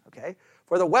interesting, okay?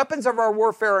 For the weapons of our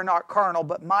warfare are not carnal,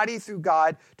 but mighty through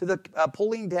God to the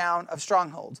pulling down of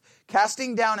strongholds,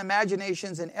 casting down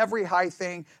imaginations and every high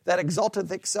thing that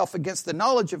exalteth itself against the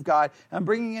knowledge of God, and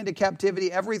bringing into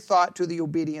captivity every thought to the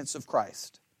obedience of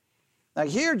Christ. Now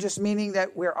here just meaning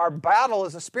that our battle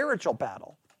is a spiritual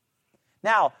battle.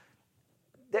 Now,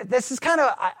 this is kind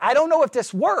of, I don't know if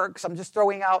this works. I'm just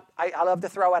throwing out, I love to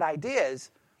throw out ideas.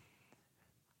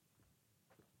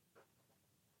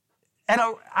 And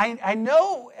I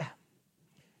know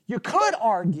you could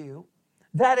argue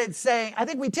that it's saying, I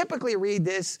think we typically read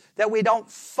this, that we don't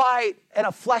fight in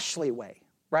a fleshly way,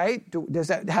 right? Is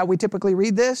that how we typically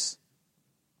read this?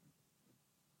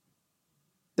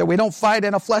 That we don't fight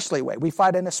in a fleshly way. We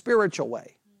fight in a spiritual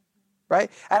way, right?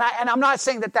 And I'm not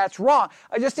saying that that's wrong.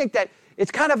 I just think that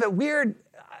it's kind of a weird,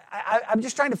 I'm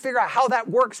just trying to figure out how that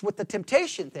works with the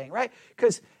temptation thing, right?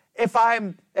 Because if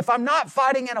I'm not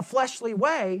fighting in a fleshly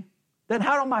way, then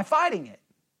how am I fighting it?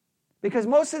 Because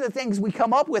most of the things we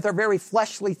come up with are very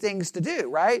fleshly things to do,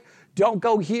 right? Don't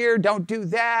go here, don't do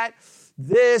that,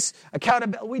 this,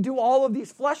 accountability. We do all of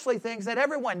these fleshly things that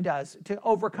everyone does to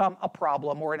overcome a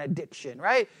problem or an addiction,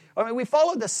 right? I mean, we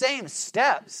follow the same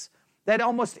steps that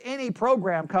almost any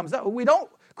program comes up.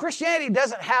 Christianity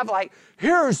doesn't have like,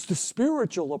 here's the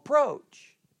spiritual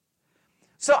approach.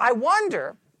 So I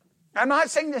wonder, I'm not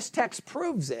saying this text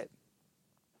proves it,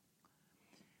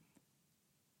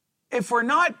 if we're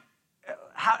not,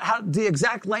 how the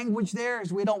exact language there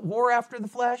is we don't war after the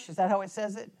flesh? Is that how it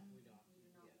says it?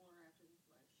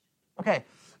 Okay,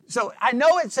 so I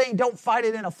know it's saying don't fight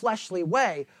it in a fleshly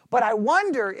way, but I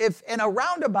wonder if in a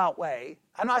roundabout way,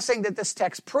 I'm not saying that this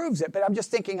text proves it, but I'm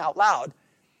just thinking out loud.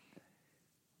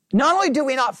 Not only do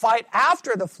we not fight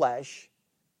after the flesh,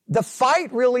 the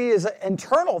fight really is an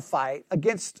internal fight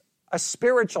against a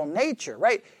spiritual nature,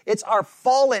 right? It's our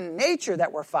fallen nature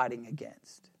that we're fighting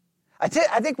against. I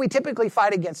think we typically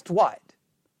fight against what?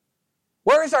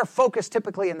 Where is our focus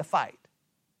typically in the fight?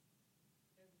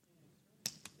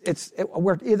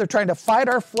 We're either trying to fight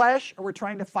our flesh or we're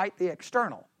trying to fight the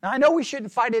external. Now, I know we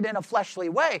shouldn't fight it in a fleshly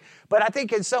way, but I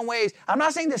think in some ways, I'm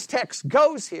not saying this text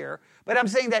goes here, but I'm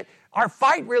saying that our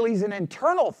fight really is an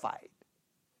internal fight.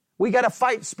 We got to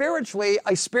fight spiritually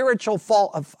a spiritual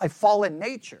a fallen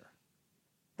nature.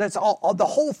 That's all. The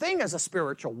whole thing is a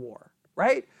spiritual war,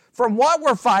 right? From what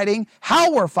we're fighting,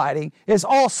 how we're fighting is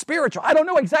all spiritual. I don't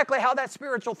know exactly how that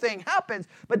spiritual thing happens,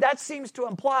 but that seems to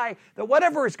imply that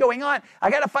whatever is going on, I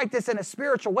got to fight this in a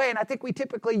spiritual way. And I think we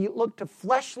typically look to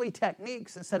fleshly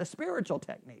techniques instead of spiritual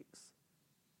techniques.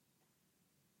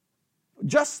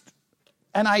 Just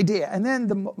an idea. And then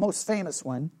the most famous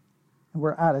one, and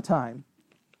we're out of time.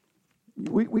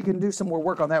 We can do some more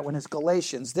work on that one, is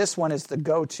Galatians. This one is the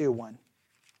go-to one.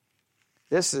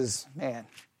 This is, man,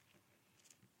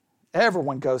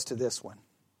 everyone goes to this one.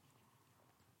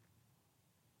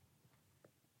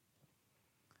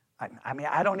 I mean,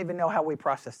 I don't even know how we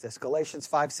process this. Galatians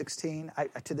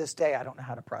 5:16, to this day, I don't know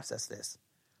how to process this.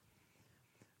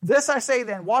 This I say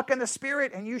then, walk in the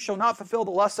Spirit, and you shall not fulfill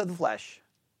the lust of the flesh.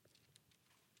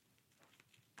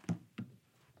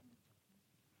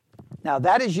 Now,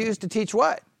 that is used to teach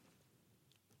what?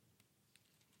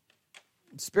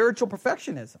 Spiritual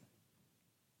perfectionism.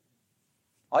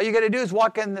 All you got to do is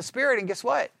walk in the Spirit, and guess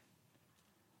what?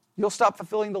 You'll stop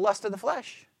fulfilling the lust of the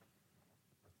flesh.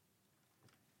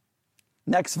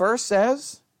 Next verse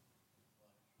says,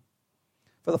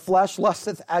 for the flesh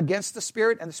lusteth against the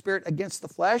Spirit, and the Spirit against the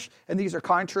flesh, and these are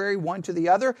contrary one to the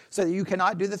other, so that you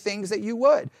cannot do the things that you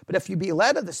would. But if you be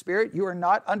led of the Spirit, you are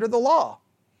not under the law.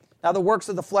 Now the works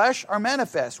of the flesh are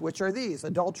manifest, which are these: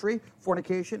 adultery,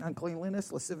 fornication,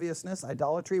 uncleanliness, lasciviousness,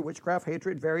 idolatry, witchcraft,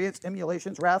 hatred, variance,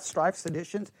 emulations, wrath, strife,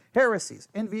 seditions, heresies,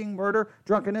 envying, murder,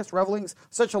 drunkenness, revelings,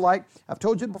 such alike. I've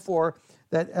told you before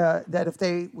that if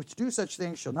they which do such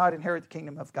things shall not inherit the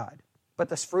kingdom of God. But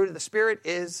the fruit of the Spirit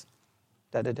is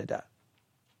da-da-da-da.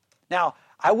 Now,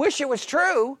 I wish it was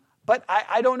true, but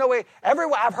I don't know.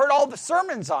 I've heard all the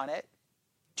sermons on it.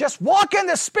 Just walk in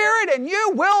the Spirit and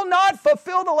you will not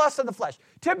fulfill the lust of the flesh.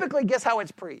 Typically, guess how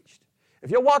it's preached? If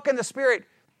you walk in the Spirit,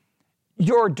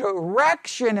 your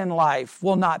direction in life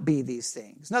will not be these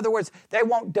things. In other words, they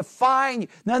won't define you.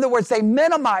 In other words, they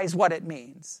minimize what it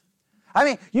means. I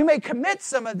mean, you may commit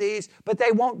some of these, but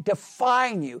they won't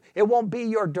define you. It won't be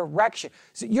your direction.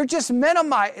 So you're just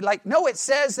minimizing. Like, no, it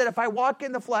says that if I walk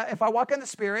in the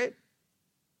Spirit,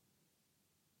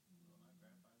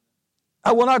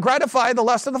 I will not gratify the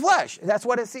lust of the flesh. That's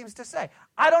what it seems to say.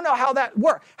 I don't know how that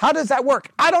works. How does that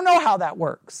work? I don't know how that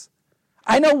works.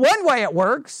 I know one way it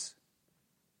works.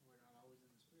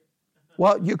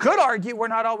 Well, you could argue we're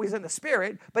not always in the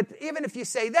Spirit, but even if you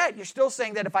say that, you're still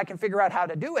saying that if I can figure out how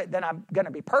to do it, then I'm going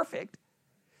to be perfect.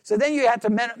 So then you have to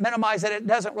minimize that it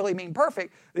doesn't really mean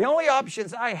perfect. The only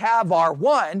options I have are,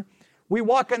 one, we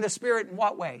walk in the Spirit in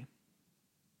what way?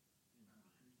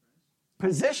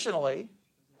 Positionally.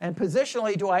 And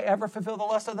positionally, do I ever fulfill the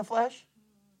lust of the flesh?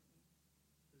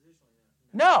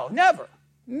 No, never.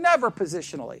 Never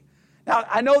positionally. Now,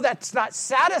 I know that's not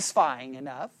satisfying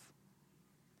enough.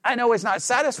 I know it's not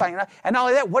satisfying enough. And not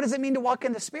only that, what does it mean to walk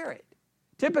in the Spirit?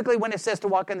 Typically, when it says to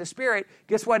walk in the Spirit,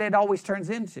 guess what it always turns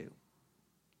into?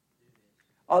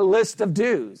 A list of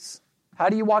do's. How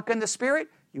do you walk in the Spirit?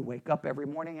 You wake up every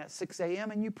morning at 6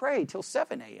 a.m. and you pray till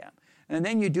 7 a.m. And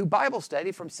then you do Bible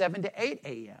study from 7 to 8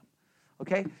 a.m.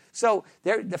 Okay, so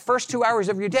the first 2 hours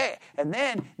of your day, and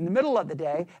then in the middle of the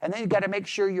day, and then you've got to make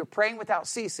sure you're praying without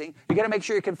ceasing. You've got to make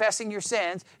sure you're confessing your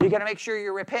sins. You've got to make sure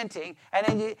you're repenting, and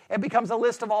then it becomes a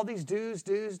list of all these do's.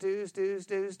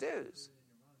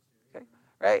 Okay,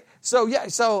 right?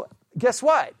 So guess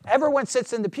what? Everyone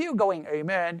sits in the pew going,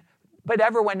 amen, but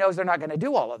everyone knows they're not going to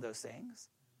do all of those things.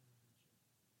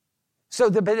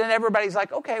 But then everybody's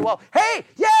like, okay, well, hey,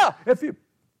 yeah,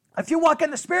 if you walk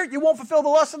in the Spirit, you won't fulfill the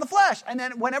lust of the flesh. And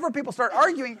then whenever people start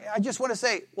arguing, I just want to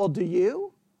say, well, do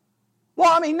you? Well,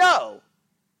 I mean, no.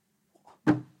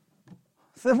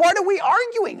 So what are we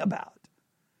arguing about?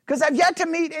 Because I've yet to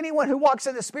meet anyone who walks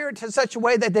in the Spirit in such a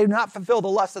way that they do not fulfill the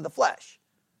lust of the flesh.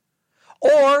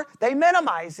 Or they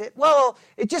minimize it. Well,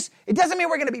 it doesn't mean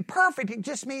we're going to be perfect. It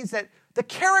just means that the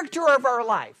character of our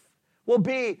life will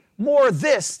be more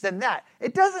this than that.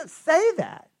 It doesn't say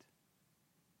that.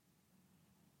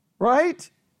 Right?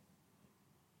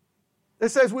 It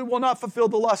says we will not fulfill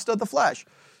the lust of the flesh.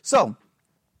 So,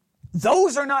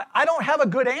 I don't have a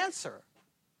good answer.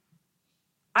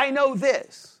 I know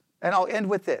this, and I'll end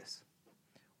with this.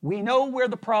 We know where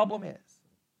the problem is.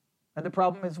 And the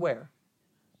problem is where?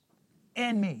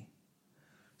 In me.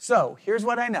 So here's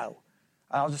what I know.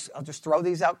 I'll just throw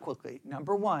these out quickly.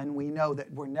 Number one, we know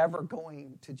that we're never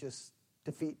going to just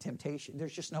defeat temptation.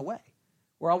 There's just no way.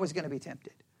 We're always going to be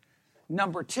tempted.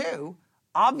 Number two,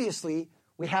 obviously,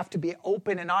 we have to be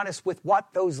open and honest with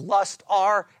what those lusts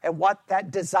are and what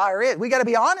that desire is. We got to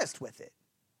be honest with it.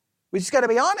 We just got to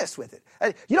be honest with it.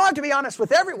 You don't have to be honest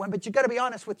with everyone, but you got to be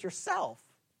honest with yourself,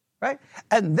 right?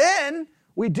 And then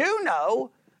we do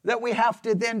know that we have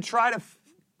to then try to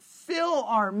fill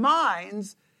our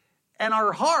minds and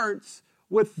our hearts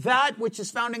with that which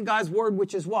is found in God's word,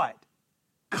 which is what?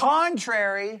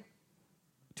 Contrary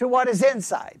to what is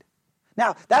inside.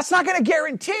 Now, that's not going to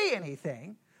guarantee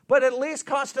anything, but at least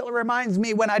constantly reminds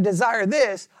me when I desire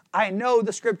this, I know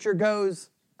the scripture goes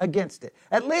against it.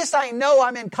 At least I know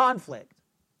I'm in conflict.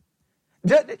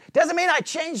 Doesn't mean I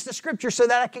change the scripture so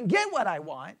that I can get what I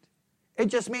want. It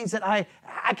just means that I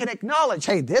can acknowledge,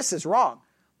 hey, this is wrong.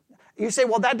 You say,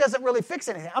 well, that doesn't really fix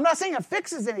anything. I'm not saying it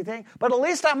fixes anything, but at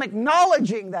least I'm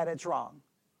acknowledging that it's wrong,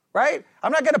 right?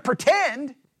 I'm not going to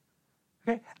pretend.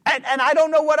 Okay? And I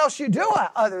don't know what else you do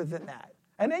other than that.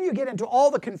 And then you get into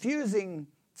all the confusing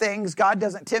things. God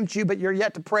doesn't tempt you, but you're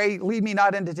yet to pray, lead me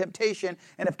not into temptation.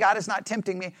 And if God is not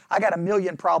tempting me, I got a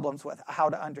million problems with how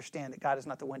to understand that God is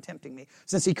not the one tempting me.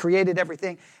 Since he created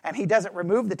everything and he doesn't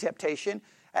remove the temptation,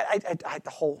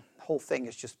 the whole thing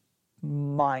is just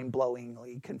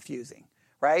mind-blowingly confusing,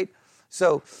 right?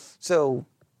 So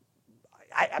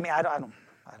I mean, I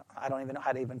don't even know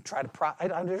how to even try to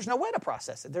there's no way to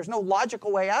process it. There's no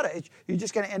logical way out of it. You're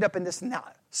just going to end up in this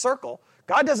circle.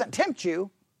 God doesn't tempt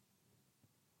you.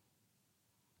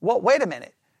 Well, wait a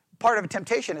minute. Part of a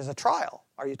temptation is a trial.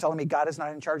 Are you telling me God is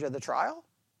not in charge of the trial?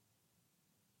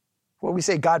 Well, we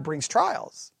say God brings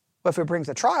trials. But if it brings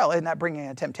a trial, isn't that bringing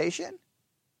a temptation?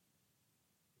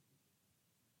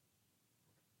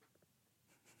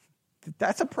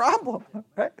 That's a problem,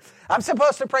 right? I'm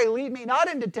supposed to pray, lead me not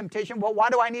into temptation. Well, why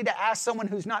do I need to ask someone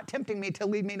who's not tempting me to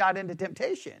lead me not into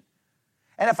temptation?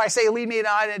 And if I say lead me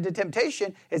not into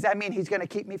temptation, does that mean he's going to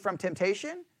keep me from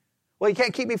temptation? Well, he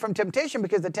can't keep me from temptation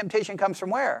because the temptation comes from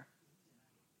where?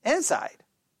 Inside.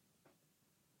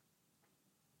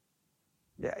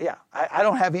 Yeah. I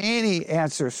don't have any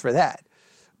answers for that.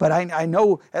 But I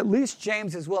know at least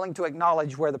James is willing to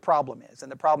acknowledge where the problem is.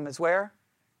 And the problem is where?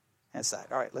 Inside.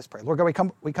 All right, let's pray. Lord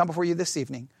God, we come before you this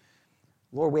evening.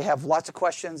 Lord, we have lots of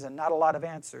questions and not a lot of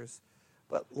answers.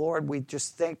 But Lord, we're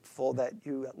just thankful that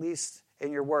you, at least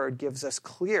in your word, gives us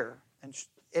clear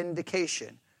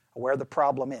indication of where the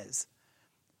problem is.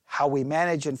 How we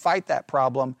manage and fight that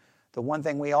problem, the one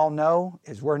thing we all know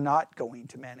is we're not going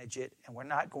to manage it and we're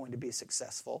not going to be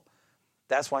successful.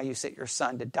 That's why you sent your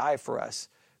son to die for us,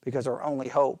 because our only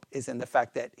hope is in the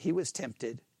fact that he was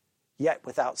tempted, yet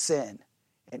without sin.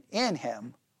 And in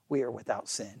him, we are without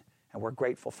sin. And we're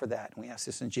grateful for that. And we ask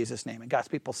this in Jesus' name. And God's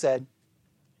people said,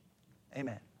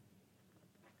 amen.